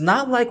zeal. So it's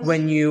not like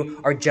when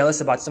you are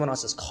jealous about someone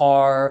else's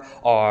car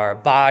or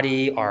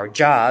body or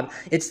job.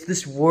 It's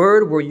this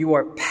word where you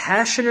are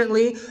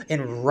passionately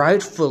and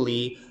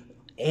rightfully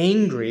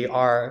angry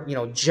or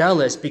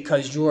jealous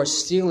because you are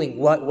stealing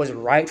what was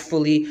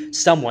rightfully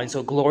someone,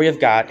 so glory of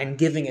God, and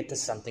giving it to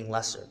something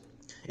lesser.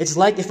 It's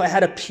like if I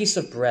had a piece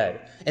of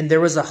bread and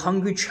there was a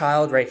hungry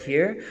child right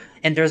here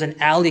and there's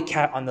an alley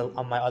cat on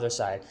my other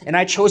side, and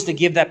I chose to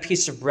give that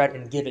piece of bread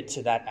and give it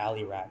to that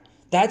alley rat.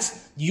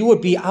 You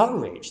would be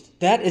outraged.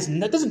 That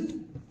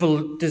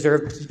doesn't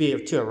deserve to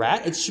be to a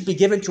rat. It should be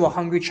given to a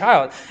hungry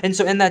child. And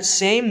so in that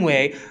same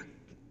way,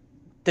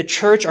 the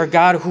church or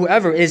God,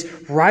 whoever, is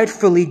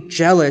rightfully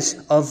jealous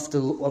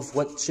of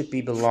what should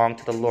belong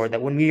to the Lord.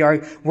 That when we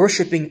are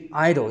worshiping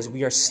idols,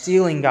 we are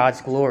stealing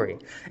God's glory.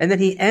 And then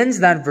he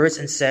ends that verse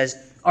and says,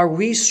 are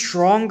we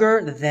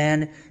stronger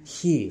than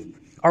he?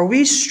 Are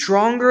we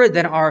stronger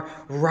than our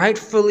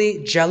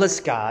rightfully jealous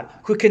God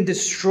who can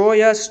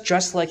destroy us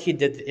just like he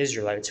did the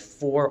Israelites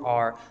for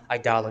our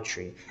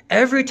idolatry?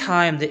 Every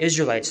time the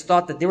Israelites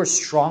thought that they were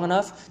strong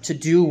enough to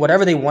do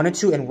whatever they wanted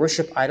to and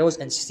worship idols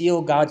and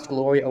steal God's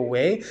glory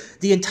away,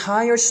 the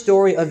entire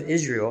story of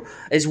Israel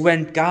is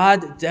when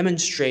God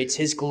demonstrates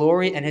his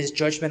glory and his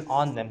judgment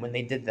on them when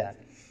they did that.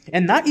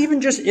 And not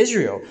even just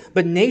Israel,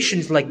 but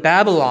nations like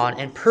Babylon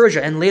and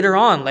Persia, and later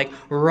on like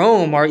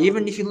Rome, or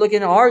even if you look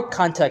in our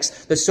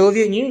context, the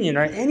Soviet Union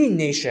or any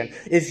nation,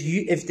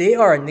 if they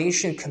are a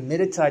nation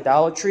committed to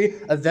idolatry,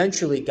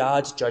 eventually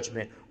God's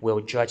judgment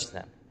will judge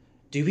them.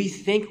 Do we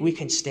think we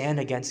can stand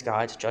against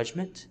God's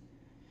judgment?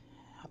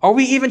 Are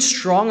we even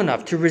strong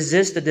enough to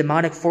resist the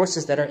demonic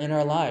forces that are in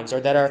our lives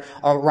or that are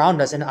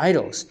around us in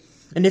idols?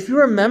 And if you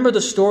remember the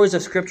stories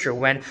of Scripture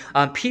when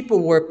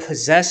people were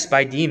possessed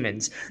by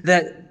demons,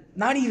 that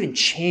not even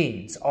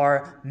chains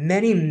or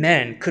many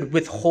men could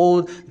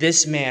withhold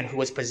this man who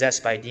was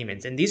possessed by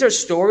demons. And these are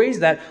stories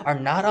that are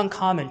not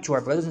uncommon to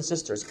our brothers and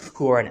sisters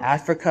who are in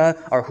Africa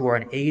or who are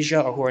in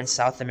Asia or who are in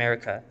South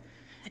America.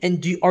 And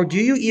do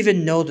you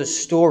even know the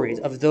stories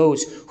of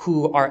those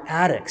who are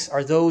addicts,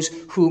 or those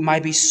who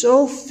might be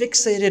so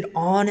fixated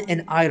on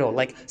an idol,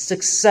 like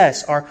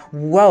success or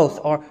wealth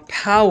or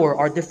power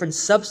or different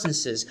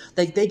substances,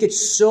 that they get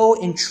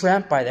so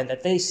entrapped by them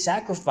that they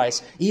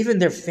sacrifice even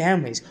their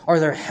families or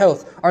their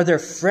health or their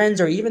friends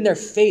or even their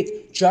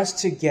faith just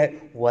to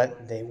get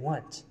what they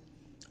want?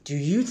 Do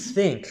you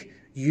think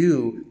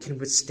you can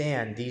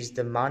withstand these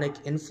demonic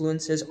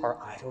influences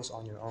or idols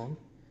on your own?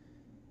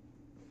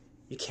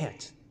 You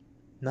can't.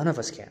 None of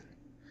us can.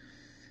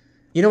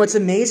 It's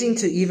amazing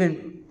to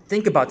even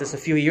think about this a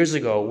few years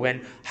ago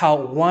when how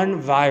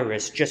one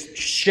virus just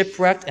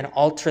shipwrecked and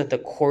altered the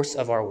course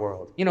of our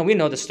world. We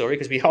know the story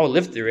because we all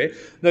lived through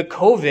it. The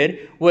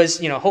COVID was,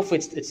 hopefully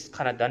it's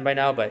kind of done by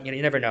now, but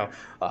you never know.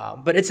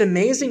 But it's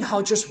amazing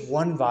how just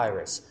one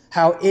virus,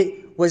 how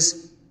it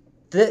was,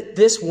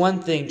 this one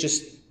thing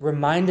just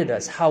reminded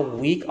us how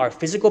weak our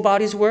physical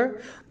bodies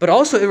were, but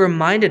also it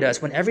reminded us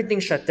when everything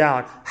shut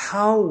down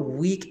how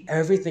weak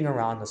everything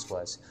around us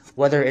was,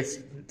 whether it's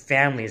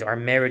families, our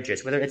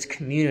marriages, whether it's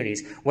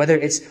communities, whether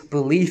it's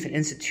belief in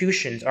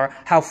institutions, or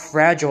how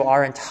fragile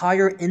our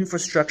entire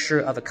infrastructure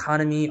of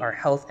economy, our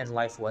health, and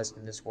life was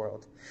in this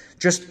world.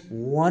 Just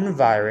one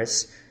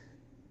virus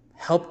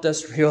helped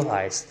us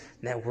realize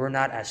that we're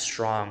not as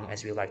strong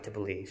as we like to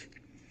believe.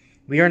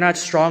 We are not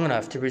strong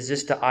enough to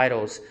resist the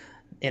idols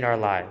in our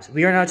lives.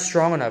 We are not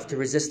strong enough to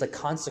resist the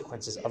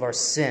consequences of our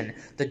sin,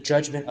 the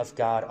judgment of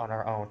God on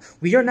our own.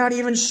 We are not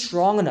even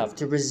strong enough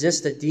to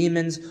resist the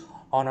demons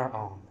on our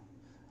own.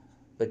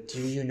 But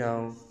do you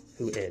know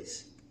who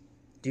is?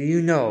 Do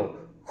you know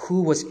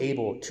who was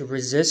able to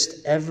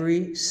resist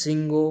every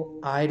single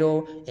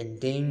idol and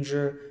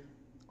danger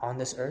on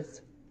this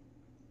earth?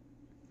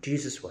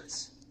 Jesus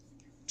was.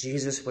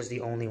 Jesus was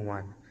the only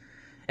one.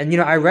 And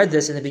I read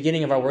this in the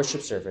beginning of our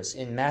worship service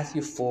in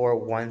Matthew 4,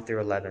 1 through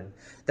 11,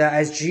 that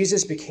as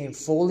Jesus became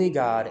fully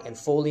God and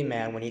fully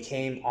man when he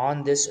came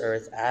on this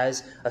earth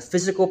as a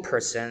physical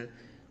person,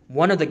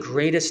 one of the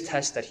greatest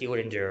tests that he would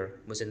endure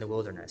was in the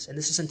wilderness. And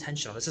this is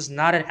intentional. This is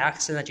not an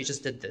accident that Jesus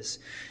did this.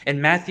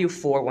 In Matthew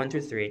 4, 1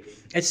 through 3,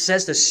 it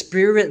says the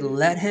Spirit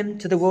led him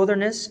to the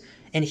wilderness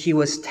and he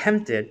was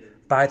tempted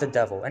by the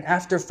devil. And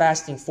after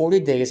fasting 40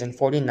 days and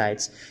 40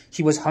 nights,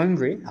 he was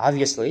hungry,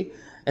 obviously,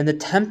 and the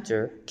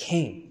tempter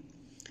came.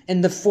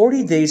 In the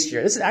 40 days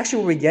here, this is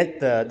actually where we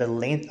get the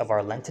length of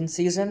our Lenten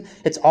season.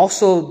 It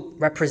also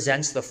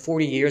represents the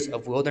 40 years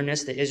of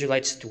wilderness the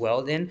Israelites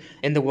dwelled in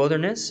the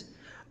wilderness.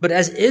 But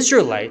as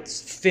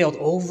Israelites failed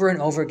over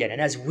and over again,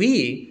 and as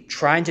we,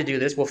 trying to do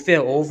this, will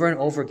fail over and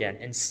over again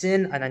in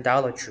sin and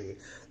idolatry,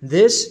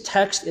 this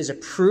text is a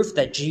proof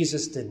that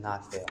Jesus did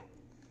not fail.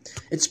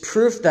 It's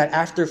proof that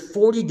after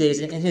 40 days,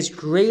 in his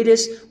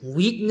greatest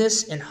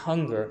weakness and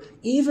hunger,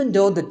 even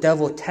though the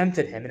devil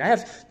tempted him, and I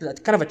have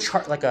kind of a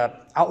chart, like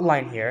a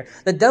outline here,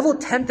 the devil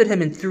tempted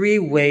him in 3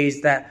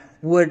 ways that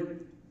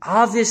would,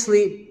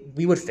 obviously,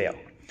 we would fail.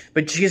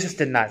 But Jesus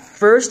did not.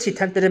 First, he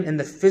tempted him in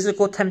the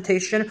physical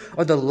temptation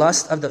or the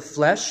lust of the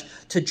flesh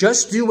to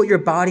just do what your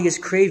body is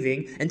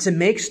craving and to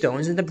make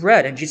stones into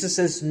bread. And Jesus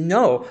says,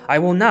 no, I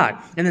will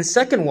not. And the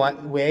second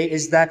way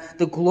is that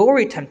the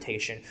glory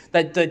temptation,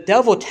 that the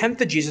devil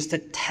tempted Jesus to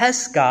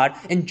test God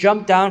and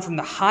jump down from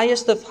the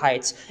highest of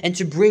heights and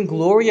to bring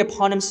glory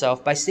upon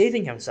himself by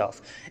saving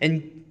himself.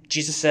 And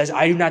Jesus says,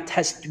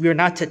 we are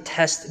not to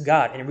test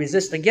God, and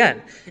resist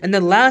again. And the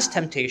last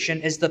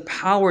temptation is the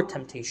power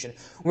temptation,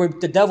 where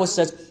the devil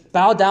says,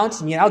 bow down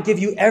to me and I'll give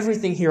you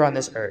everything here on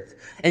this earth.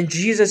 And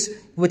Jesus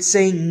would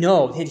say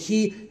no.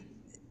 He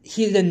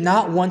did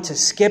not want to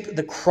skip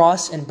the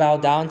cross and bow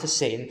down to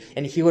Satan,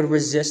 and he would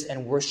resist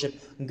and worship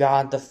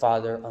God the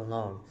Father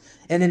alone.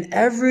 And in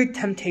every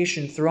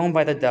temptation thrown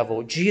by the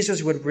devil,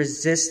 Jesus would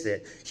resist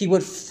it. He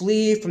would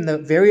flee from the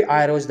very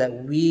idols that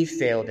we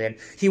failed in.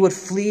 He would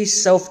flee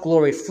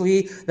self-glory,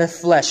 flee the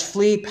flesh,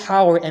 flee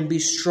power, and be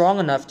strong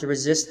enough to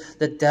resist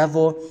the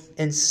devil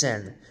and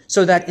sin.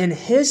 So that in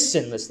his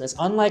sinlessness,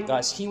 unlike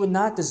us, he would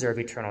not deserve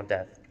eternal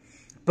death.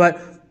 But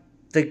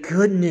the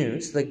good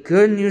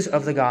news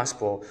of the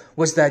gospel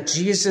was that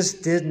Jesus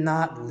did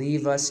not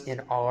leave us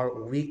in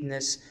our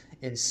weakness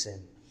in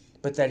sin,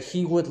 but that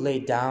he would lay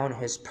down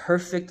his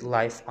perfect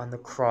life on the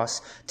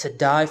cross to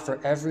die for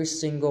every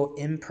single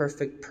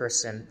imperfect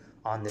person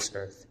on this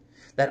earth.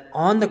 That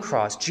on the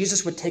cross,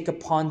 Jesus would take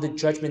upon the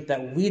judgment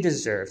that we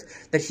deserved,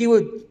 that he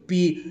would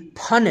be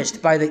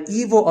punished by the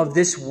evil of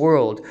this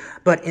world.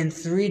 But in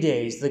 3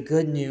 days, the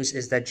good news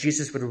is that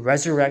Jesus would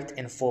resurrect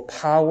in full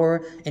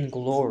power and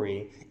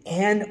glory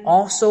and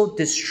also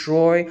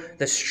destroy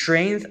the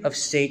strength of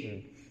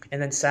Satan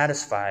and then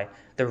satisfy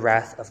the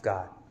wrath of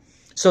God.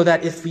 So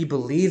that if we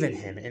believe in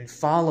him and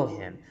follow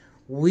him,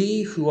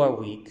 we who are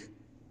weak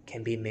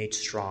can be made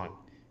strong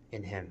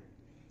in him.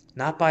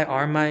 Not by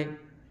our might,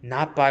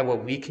 not by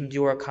what we can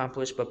do or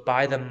accomplish, but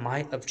by the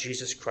might of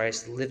Jesus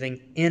Christ living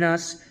in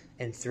us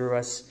and through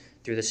us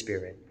through the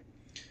Spirit.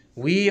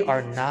 We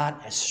are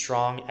not as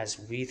strong as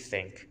we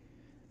think,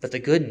 but the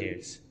good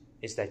news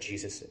is that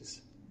Jesus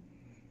is.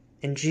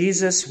 In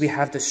Jesus, we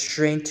have the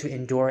strength to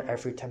endure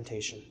every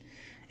temptation.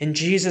 In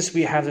Jesus,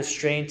 we have the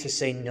strength to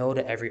say no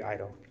to every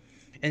idol.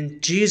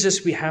 In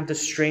Jesus, we have the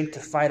strength to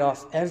fight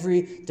off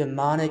every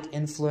demonic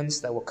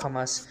influence that will come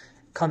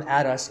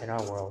at us in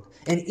our world.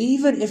 And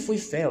even if we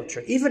fail,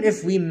 even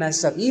if we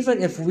mess up,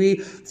 even if we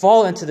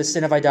fall into the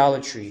sin of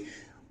idolatry,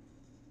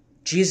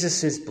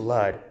 Jesus'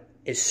 blood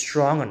is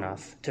strong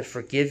enough to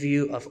forgive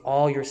you of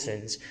all your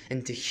sins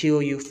and to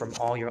heal you from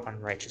all your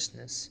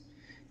unrighteousness.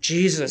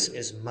 Jesus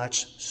is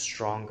much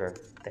stronger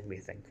than we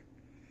think.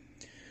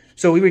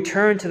 So we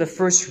return to the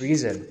first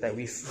reason that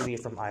we flee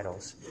from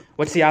idols.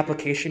 What's the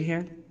application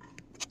here?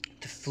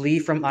 To flee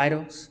from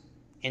idols.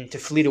 And to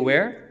flee to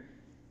where?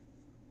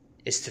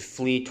 Is to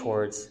flee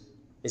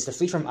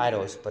from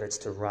idols, but it's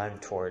to run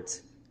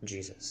towards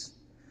Jesus.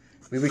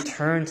 We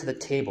return to the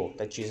table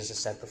that Jesus has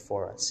set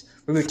before us.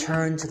 We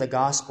return to the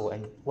gospel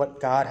and what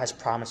God has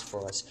promised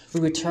for us.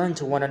 We return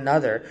to one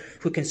another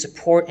who can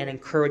support and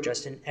encourage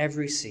us in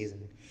every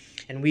season.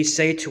 And we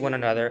say to one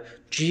another,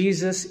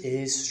 Jesus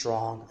is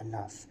strong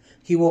enough.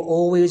 He will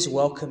always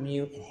welcome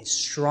you in his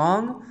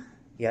strong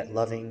yet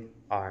loving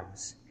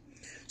arms.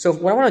 So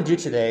what I want to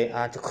do today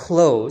to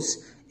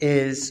close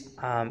is,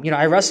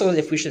 I wrestled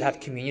if we should have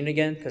communion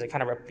again, because it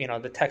kind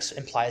of, the text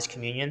implies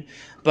communion.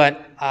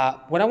 But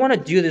what I want to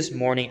do this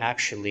morning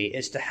actually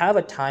is to have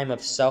a time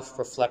of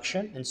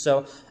self-reflection. And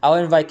so I'll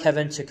invite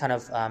Kevin to kind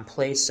of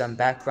play some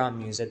background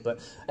music. But,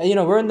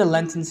 we're in the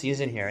Lenten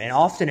season here. And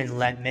often in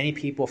Lent, many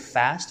people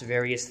fast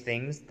various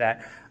things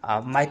that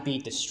might be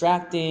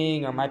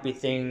distracting or might be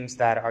things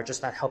that are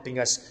just not helping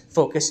us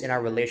focus in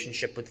our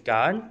relationship with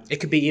God. It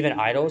could be even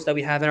idols that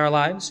we have in our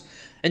lives.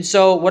 And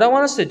so what I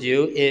want us to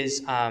do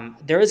is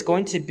there is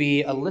going to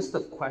be a list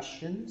of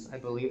questions, I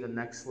believe the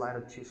next slide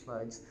or 2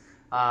 slides,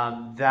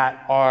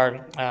 that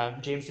are,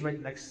 James, you might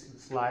the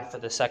next slide for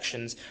the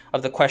sections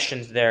of the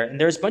questions there. And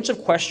there's a bunch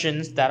of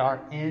questions that are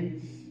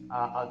in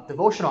a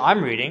devotional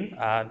I'm reading,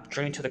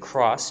 Journey to the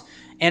Cross,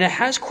 and it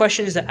has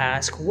questions to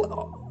ask,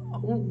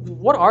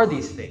 what are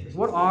these things?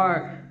 What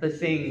are the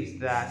things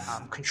that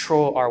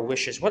control our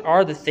wishes? What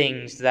are the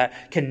things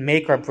that can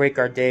make or break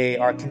our day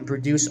or can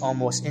produce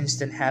almost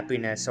instant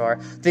happiness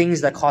or things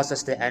that cause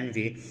us to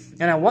envy?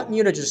 And I want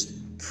you to just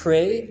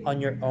pray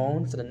on your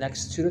own for the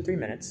next 2 to 3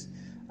 minutes.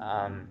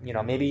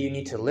 Maybe you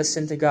need to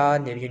listen to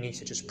God. Maybe you need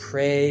to just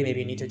pray. Maybe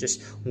you need to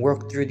just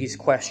work through these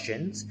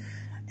questions.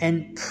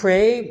 And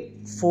pray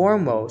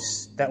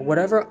foremost that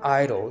whatever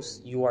idols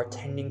you are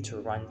tending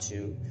to run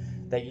to,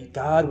 that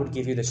God would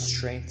give you the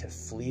strength to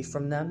flee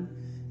from them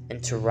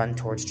and to run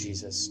towards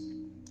Jesus.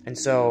 And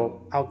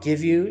so I'll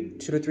give you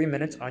 2 to 3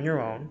 minutes on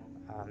your own.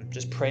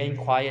 Just pray in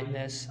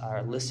quietness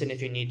or listen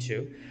if you need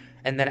to.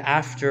 And then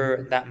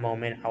after that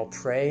moment, I'll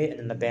pray, and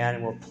then the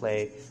band will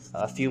play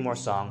a few more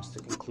songs to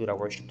conclude our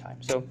worship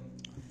time. So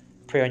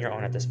pray on your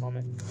own at this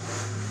moment.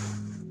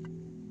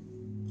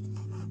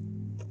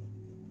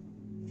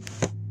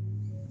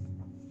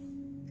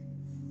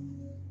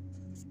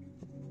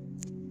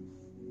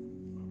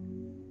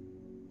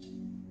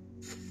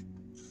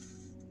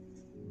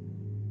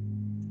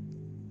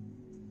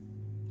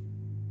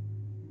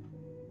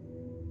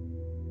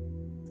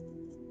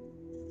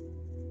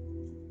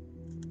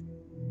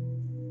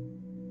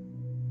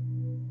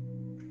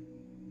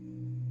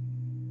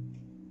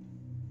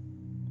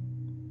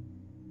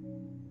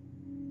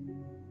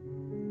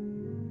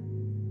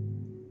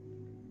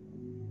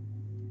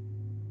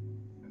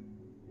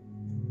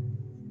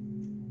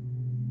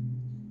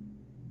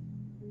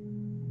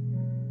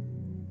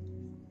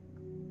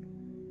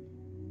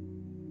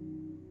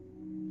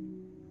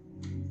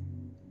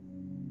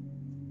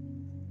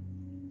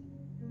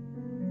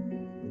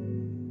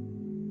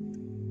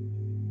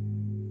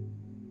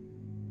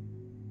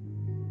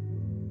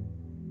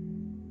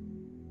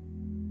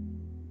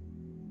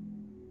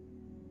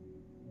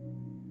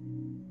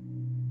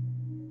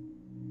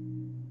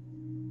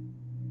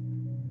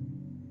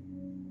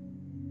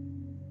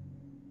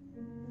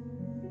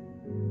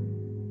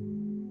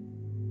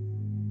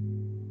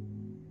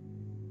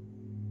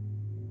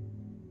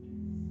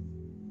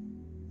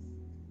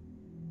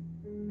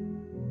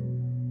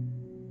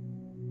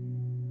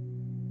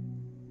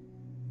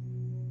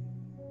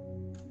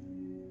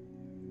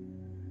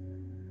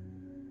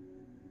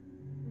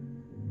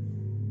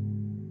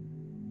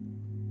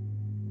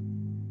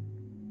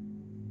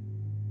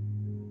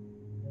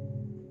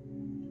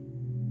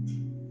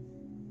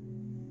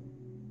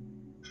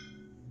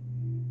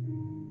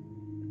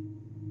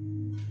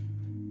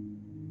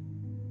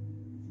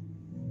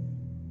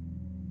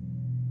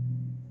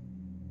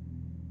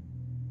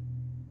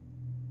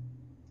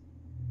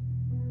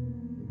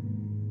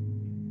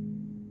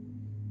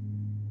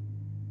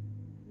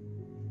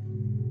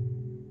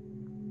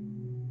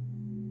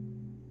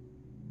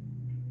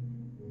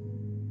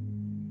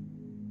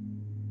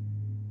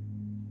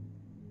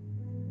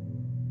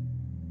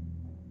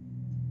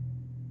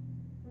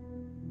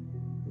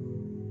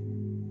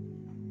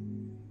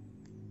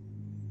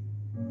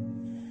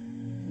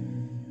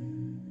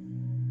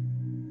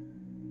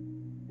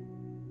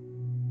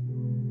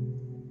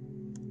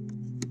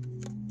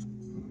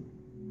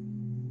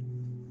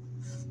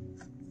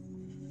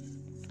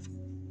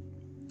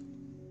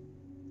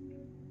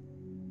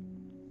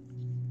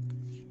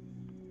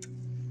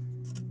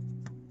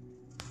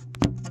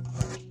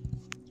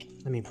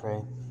 Let me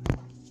pray.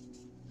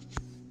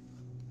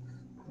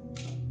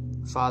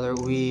 Father,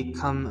 we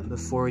come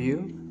before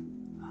you.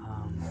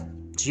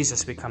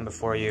 Jesus, we come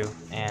before you.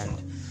 And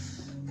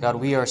God,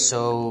 we are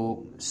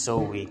so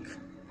weak.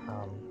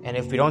 And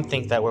if we don't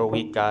think that we're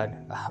weak, God,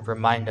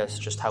 remind us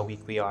just how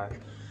weak we are.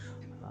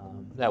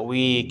 That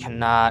we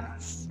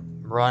cannot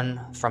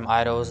run from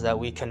idols, that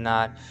we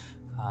cannot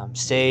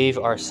save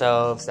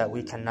ourselves, that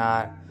we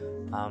cannot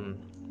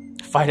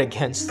fight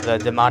against the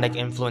demonic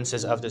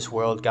influences of this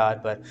world,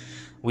 God. But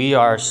we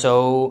are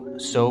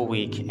so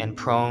weak and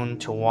prone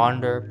to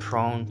wander,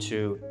 prone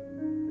to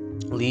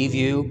leave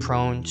you,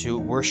 prone to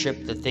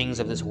worship the things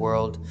of this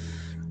world.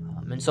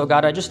 And so,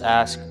 God, I just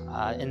ask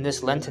in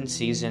this Lenten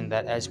season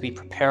that as we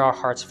prepare our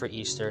hearts for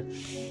Easter,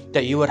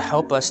 that you would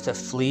help us to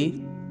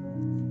flee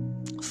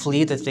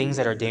the things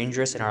that are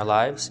dangerous in our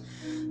lives,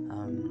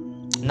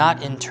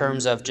 not in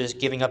terms of just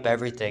giving up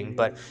everything,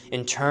 but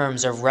in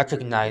terms of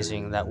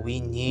recognizing that we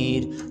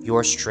need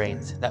your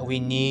strength, that we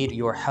need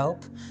your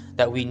help,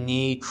 that we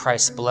need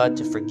Christ's blood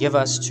to forgive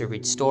us, to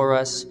restore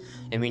us,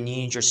 and we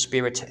need your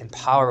Spirit to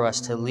empower us,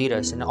 to lead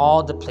us in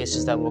all the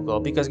places that we'll go.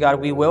 Because,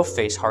 God, we will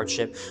face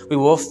hardship. We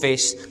will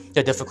face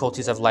the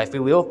difficulties of life. We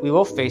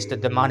will face the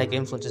demonic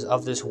influences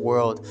of this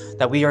world,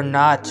 that we are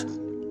not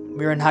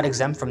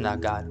exempt from that,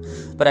 God.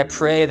 But I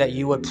pray that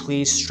you would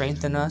please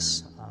strengthen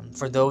us.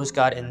 For those,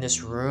 God, in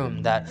this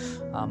room that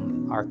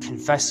are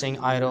confessing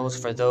idols,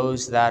 for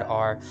those that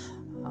are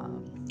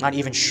not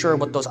even sure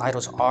what those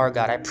idols are,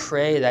 God, I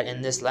pray that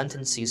in this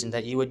Lenten season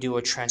that you would do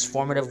a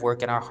transformative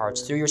work in our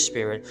hearts through your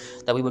Spirit,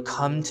 that we would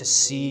come to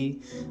see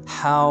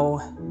how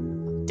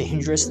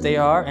dangerous they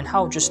are and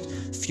how just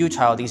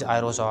futile these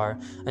idols are,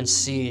 and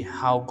see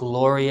how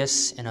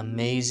glorious and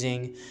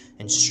amazing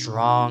and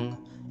strong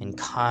and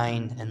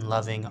kind and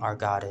loving our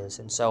God is.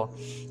 And so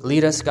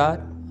lead us,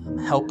 God.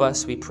 Help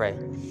us, we pray.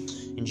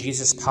 In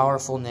Jesus'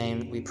 powerful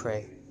name we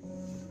pray.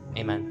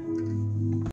 Amen.